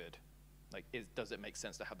post-COVID? Like, does it make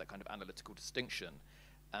sense to have that kind of analytical distinction?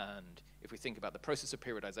 And if we think about the process of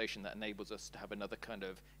periodization, that enables us to have another kind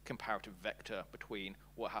of comparative vector between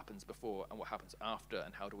what happens before and what happens after,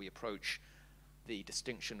 and how do we approach the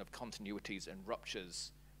distinction of continuities and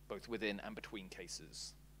ruptures both within and between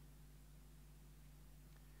cases.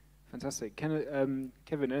 Fantastic. Kevin,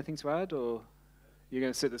 anything to add, or you're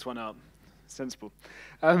going to sit this one out? sensible.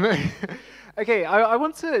 Okay, I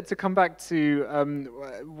want to come back to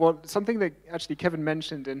something that actually Kevin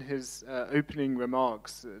mentioned in his opening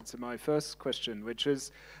remarks to my first question, which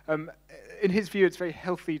is, in his view, it's very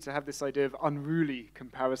healthy to have this idea of unruly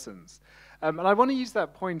comparisons. And I want to use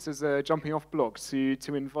that point as a jumping off block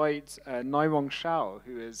to invite Nairong Shao,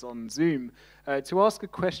 who is on Zoom, to ask a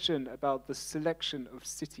question about the selection of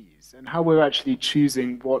cities and how we're actually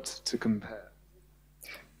choosing what to compare.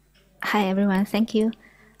 Hi, everyone. Thank you.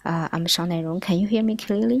 I'm Shao Nairong. Can you hear me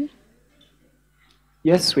clearly?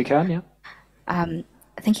 Yes, we can, yeah.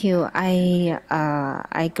 Thank you.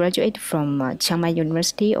 I graduated from Chiang Mai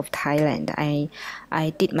University of Thailand. I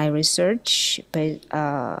did my research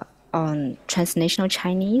on transnational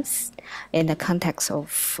Chinese in the context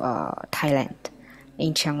of Thailand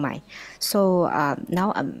in Chiang Mai. So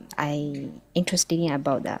now I'm interested in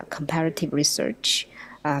about the comparative research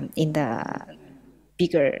in the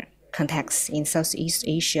bigger context, in Southeast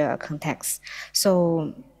Asia context.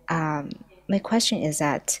 So my question is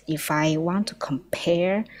that if I want to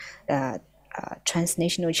compare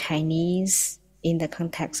transnational Chinese in the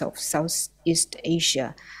context of Southeast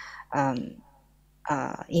Asia,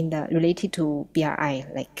 related to BRI,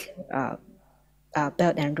 like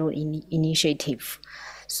Belt and Road Initiative.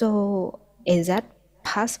 So is that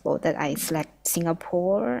possible that I select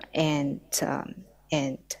Singapore and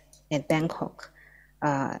Bangkok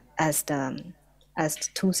as the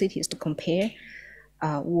two cities to compare,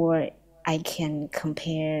 or I can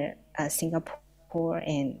compare Singapore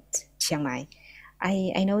and Chiang Mai?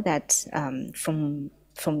 I know that from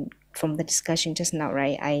the discussion just now,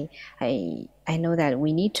 right? I know that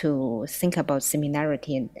we need to think about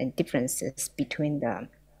similarity and differences between the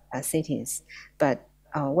cities. But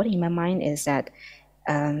what in my mind is that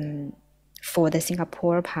for the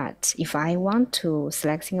Singapore part, if I want to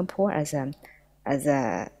select Singapore as a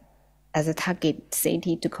target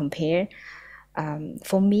city to compare,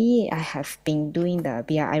 for me, I have been doing the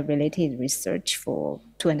BRI-related research for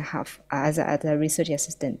 2.5 as a research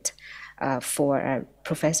assistant for a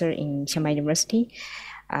professor in Chiang Mai University.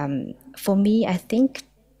 For me, I think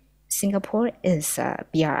Singapore is a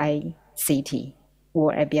BRI city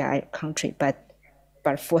or a BRI country, but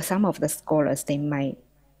for some of the scholars, they might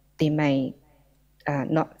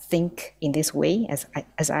not think in this way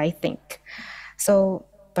as I think. So,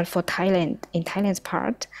 but for Thailand, in Thailand's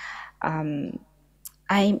part, I'm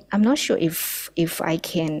not sure if I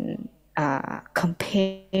can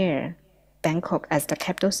compare Bangkok as the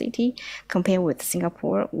capital city compare with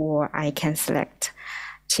Singapore, or I can select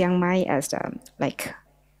Chiang Mai as the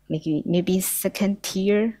maybe second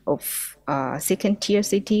tier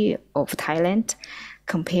city of Thailand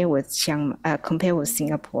compare with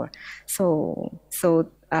Singapore. So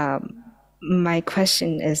my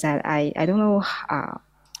question is that I don't know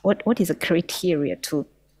what is the criteria to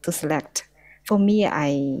select. For me,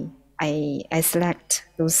 I select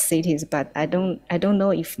those cities, but I don't know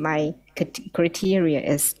if my criteria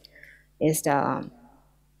is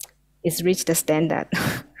reach the standard.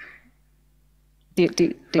 do you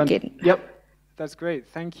get it? Yep, that's great.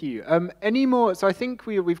 Thank you. Any more? So I think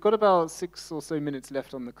we've got about 6 or so minutes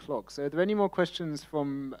left on the clock. So are there any more questions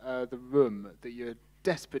from the room that you'd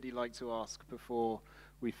desperately like to ask before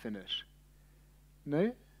we finish?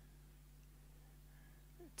 No?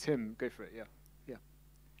 Tim, go for it. Yeah.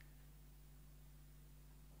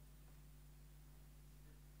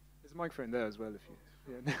 There's a microphone there as well, if you.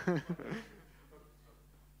 Yeah.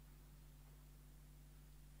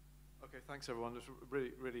 Okay, thanks everyone. It's a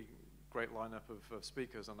really great lineup of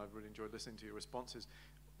speakers, and I've really enjoyed listening to your responses.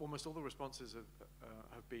 Almost all the responses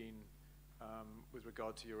have been with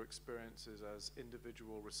regard to your experiences as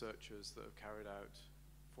individual researchers that have carried out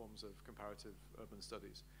forms of comparative urban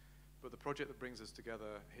studies. But the project that brings us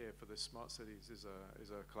together here for this Smart Cities is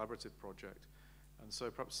a collaborative project. And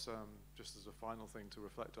so perhaps just as a final thing to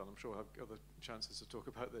reflect on, I'm sure we'll have other chances to talk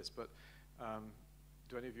about this, but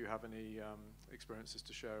do any of you have any experiences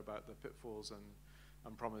to share about the pitfalls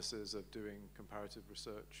and promises of doing comparative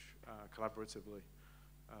research collaboratively,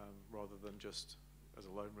 rather than just as a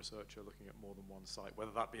lone researcher looking at more than one site,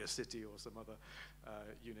 whether that be a city or some other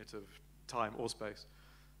unit of time or space?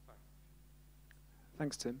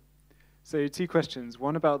 Thanks, Tim. So 2 questions.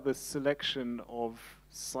 One about the selection of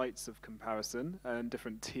sites of comparison and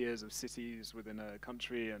different tiers of cities within a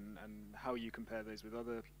country and how you compare those with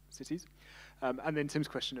other cities. And then Tim's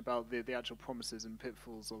question about the actual promises and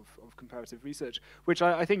pitfalls of comparative research, which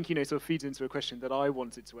I think sort of feeds into a question that I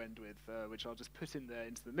wanted to end with, which I'll just put in there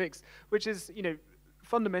into the mix, which is,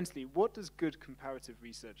 fundamentally, what does good comparative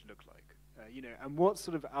research look like? And what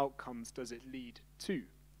sort of outcomes does it lead to?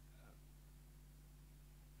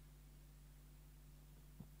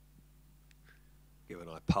 given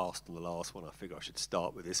I passed on the last one, I figure I should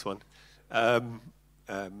start with this one.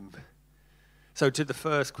 So to the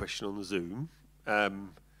first question on Zoom, I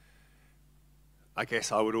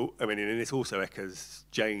guess I would, and this also echoes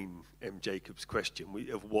Jane M. Jacobs' question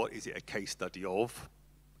of what is it a case study of?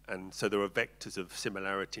 And so there are vectors of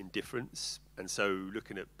similarity and difference. And so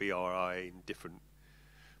looking at BRI in different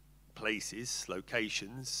places,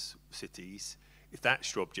 locations, cities, if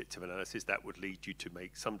that's your objective analysis, that would lead you to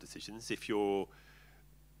make some decisions. If your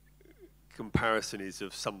comparison is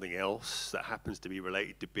of something else that happens to be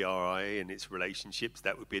related to BRI and its relationships,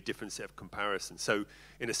 that would be a different set of comparisons. So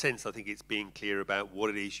in a sense, I think it's being clear about what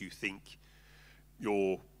it is you think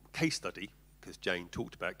your case study, because Jane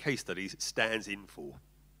talked about case studies, stands in for.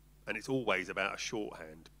 And it's always about a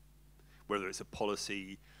shorthand, whether it's a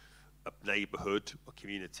policy, a neighbourhood, a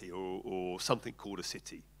community, or something called a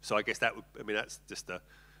city. So I guess that would, that's just a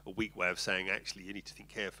weak way of saying actually you need to think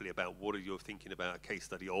carefully about what are you thinking about a case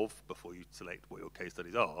study of before you select what your case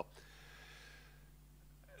studies are.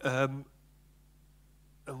 And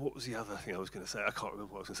what was the other thing I was going to say? I can't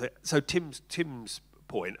remember what I was going to say. So Tim's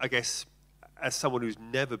point, I guess, as someone who's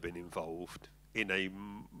never been involved in a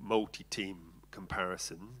multi-team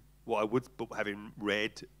comparison, what I would, but having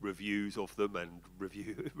read reviews of them and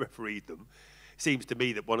refereed them, seems to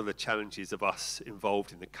me that one of the challenges of us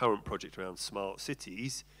involved in the current project around smart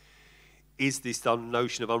cities is this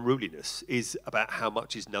notion of unruliness, is about how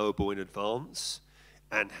much is knowable in advance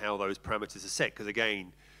and how those parameters are set. Because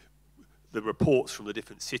again, the reports from the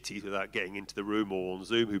different cities, without getting into the room or on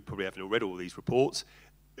Zoom, who probably haven't read all these reports,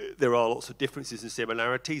 there are lots of differences and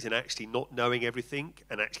similarities, and actually not knowing everything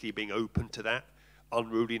and actually being open to that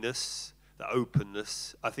unruliness, that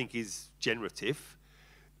openness, I think is generative.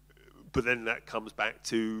 But then that comes back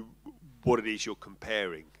to what it is you're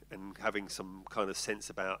comparing and having some kind of sense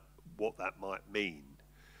about what that might mean.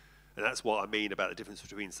 And that's what I mean about the difference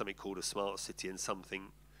between something called a smart city and something,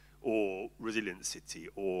 or resilient city,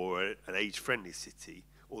 or an age-friendly city,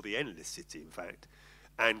 or the endless city, in fact,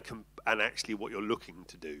 and actually what you're looking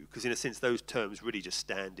to do. Because in a sense, those terms really just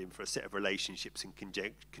stand in for a set of relationships and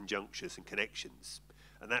conjunctures and connections.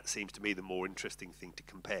 And that seems to me the more interesting thing to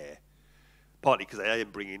compare. Partly because they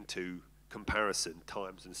then bring into comparison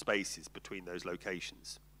times and spaces between those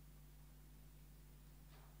locations.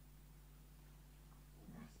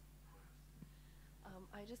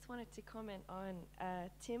 I just wanted to comment on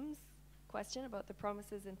Tim's question about the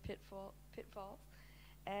promises and pitfalls.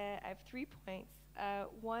 I have 3 points.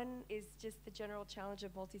 One is just the general challenge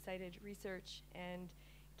of multi-sided research and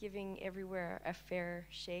giving everywhere a fair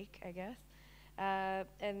shake, I guess.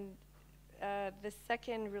 And the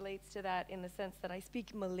second relates to that in the sense that I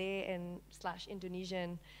speak Malay and /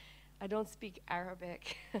 Indonesian. I don't speak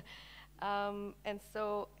Arabic. And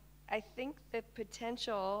so I think the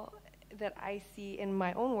potential that I see in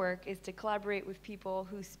my own work is to collaborate with people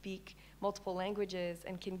who speak multiple languages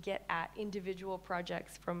and can get at individual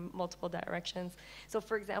projects from multiple directions. So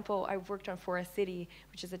for example, I've worked on Forest City,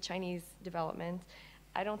 which is a Chinese development.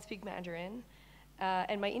 I don't speak Mandarin.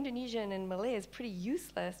 And my Indonesian and Malay is pretty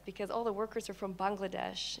useless because all the workers are from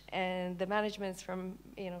Bangladesh and the management's from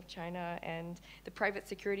China and the private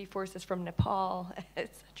security force is from Nepal,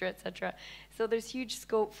 et cetera, et cetera. So there's huge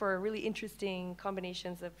scope for really interesting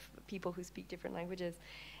combinations of people who speak different languages.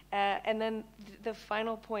 And then the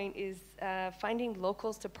final point is finding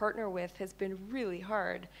locals to partner with has been really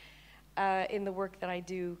hard in the work that I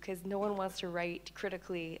do because no one wants to write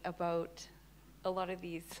critically about a lot of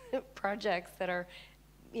these projects that are,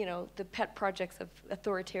 the pet projects of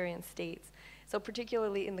authoritarian states. So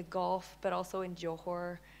particularly in the Gulf, but also in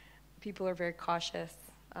Johor, people are very cautious.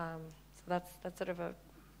 So that's sort of a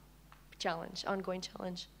challenge, ongoing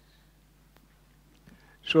challenge.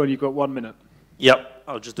 Sean, you've got 1 minute. Yep,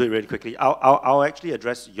 I'll just do it really quickly. I'll actually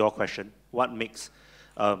address your question. What makes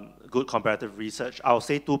good comparative research? I'll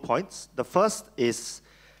say 2 points. The first is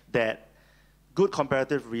that good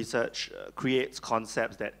comparative research creates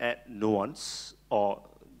concepts that add nuance or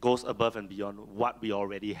goes above and beyond what we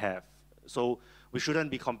already have. So we shouldn't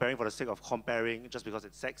be comparing for the sake of comparing just because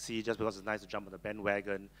it's sexy, just because it's nice to jump on the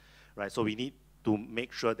bandwagon, right? So we need to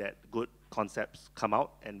make sure that good concepts come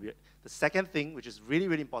out. And the second thing, which is really,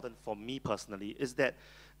 really important for me personally, is that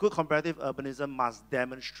good comparative urbanism must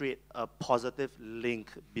demonstrate a positive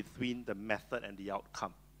link between the method and the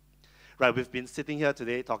outcome. Right, we've been sitting here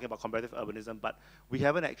today talking about comparative urbanism, but we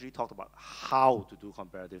haven't actually talked about how to do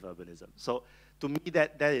comparative urbanism. So to me,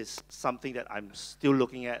 that is something that I'm still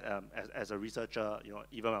looking at as a researcher,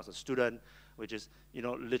 even when I was a student, which is,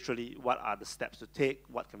 literally what are the steps to take,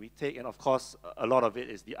 what can we take, and of course, a lot of it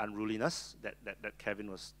is the unruliness that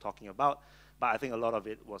Kevin was talking about, but I think a lot of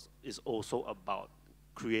it is also about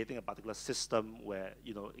creating a particular system where,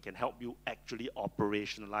 you know, it can help you actually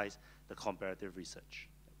operationalize the comparative research.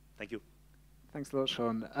 Thank you. Thanks a lot,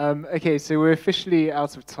 Sean. Okay, so we're officially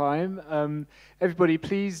out of time. Everybody,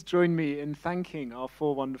 please join me in thanking our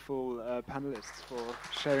 4 wonderful panelists for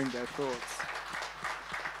sharing their thoughts.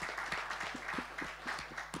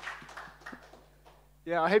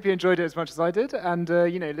 Yeah, I hope you enjoyed it as much as I did, and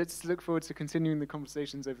you know, let's look forward to continuing the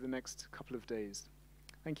conversations over the next couple of days.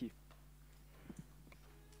 Thank you.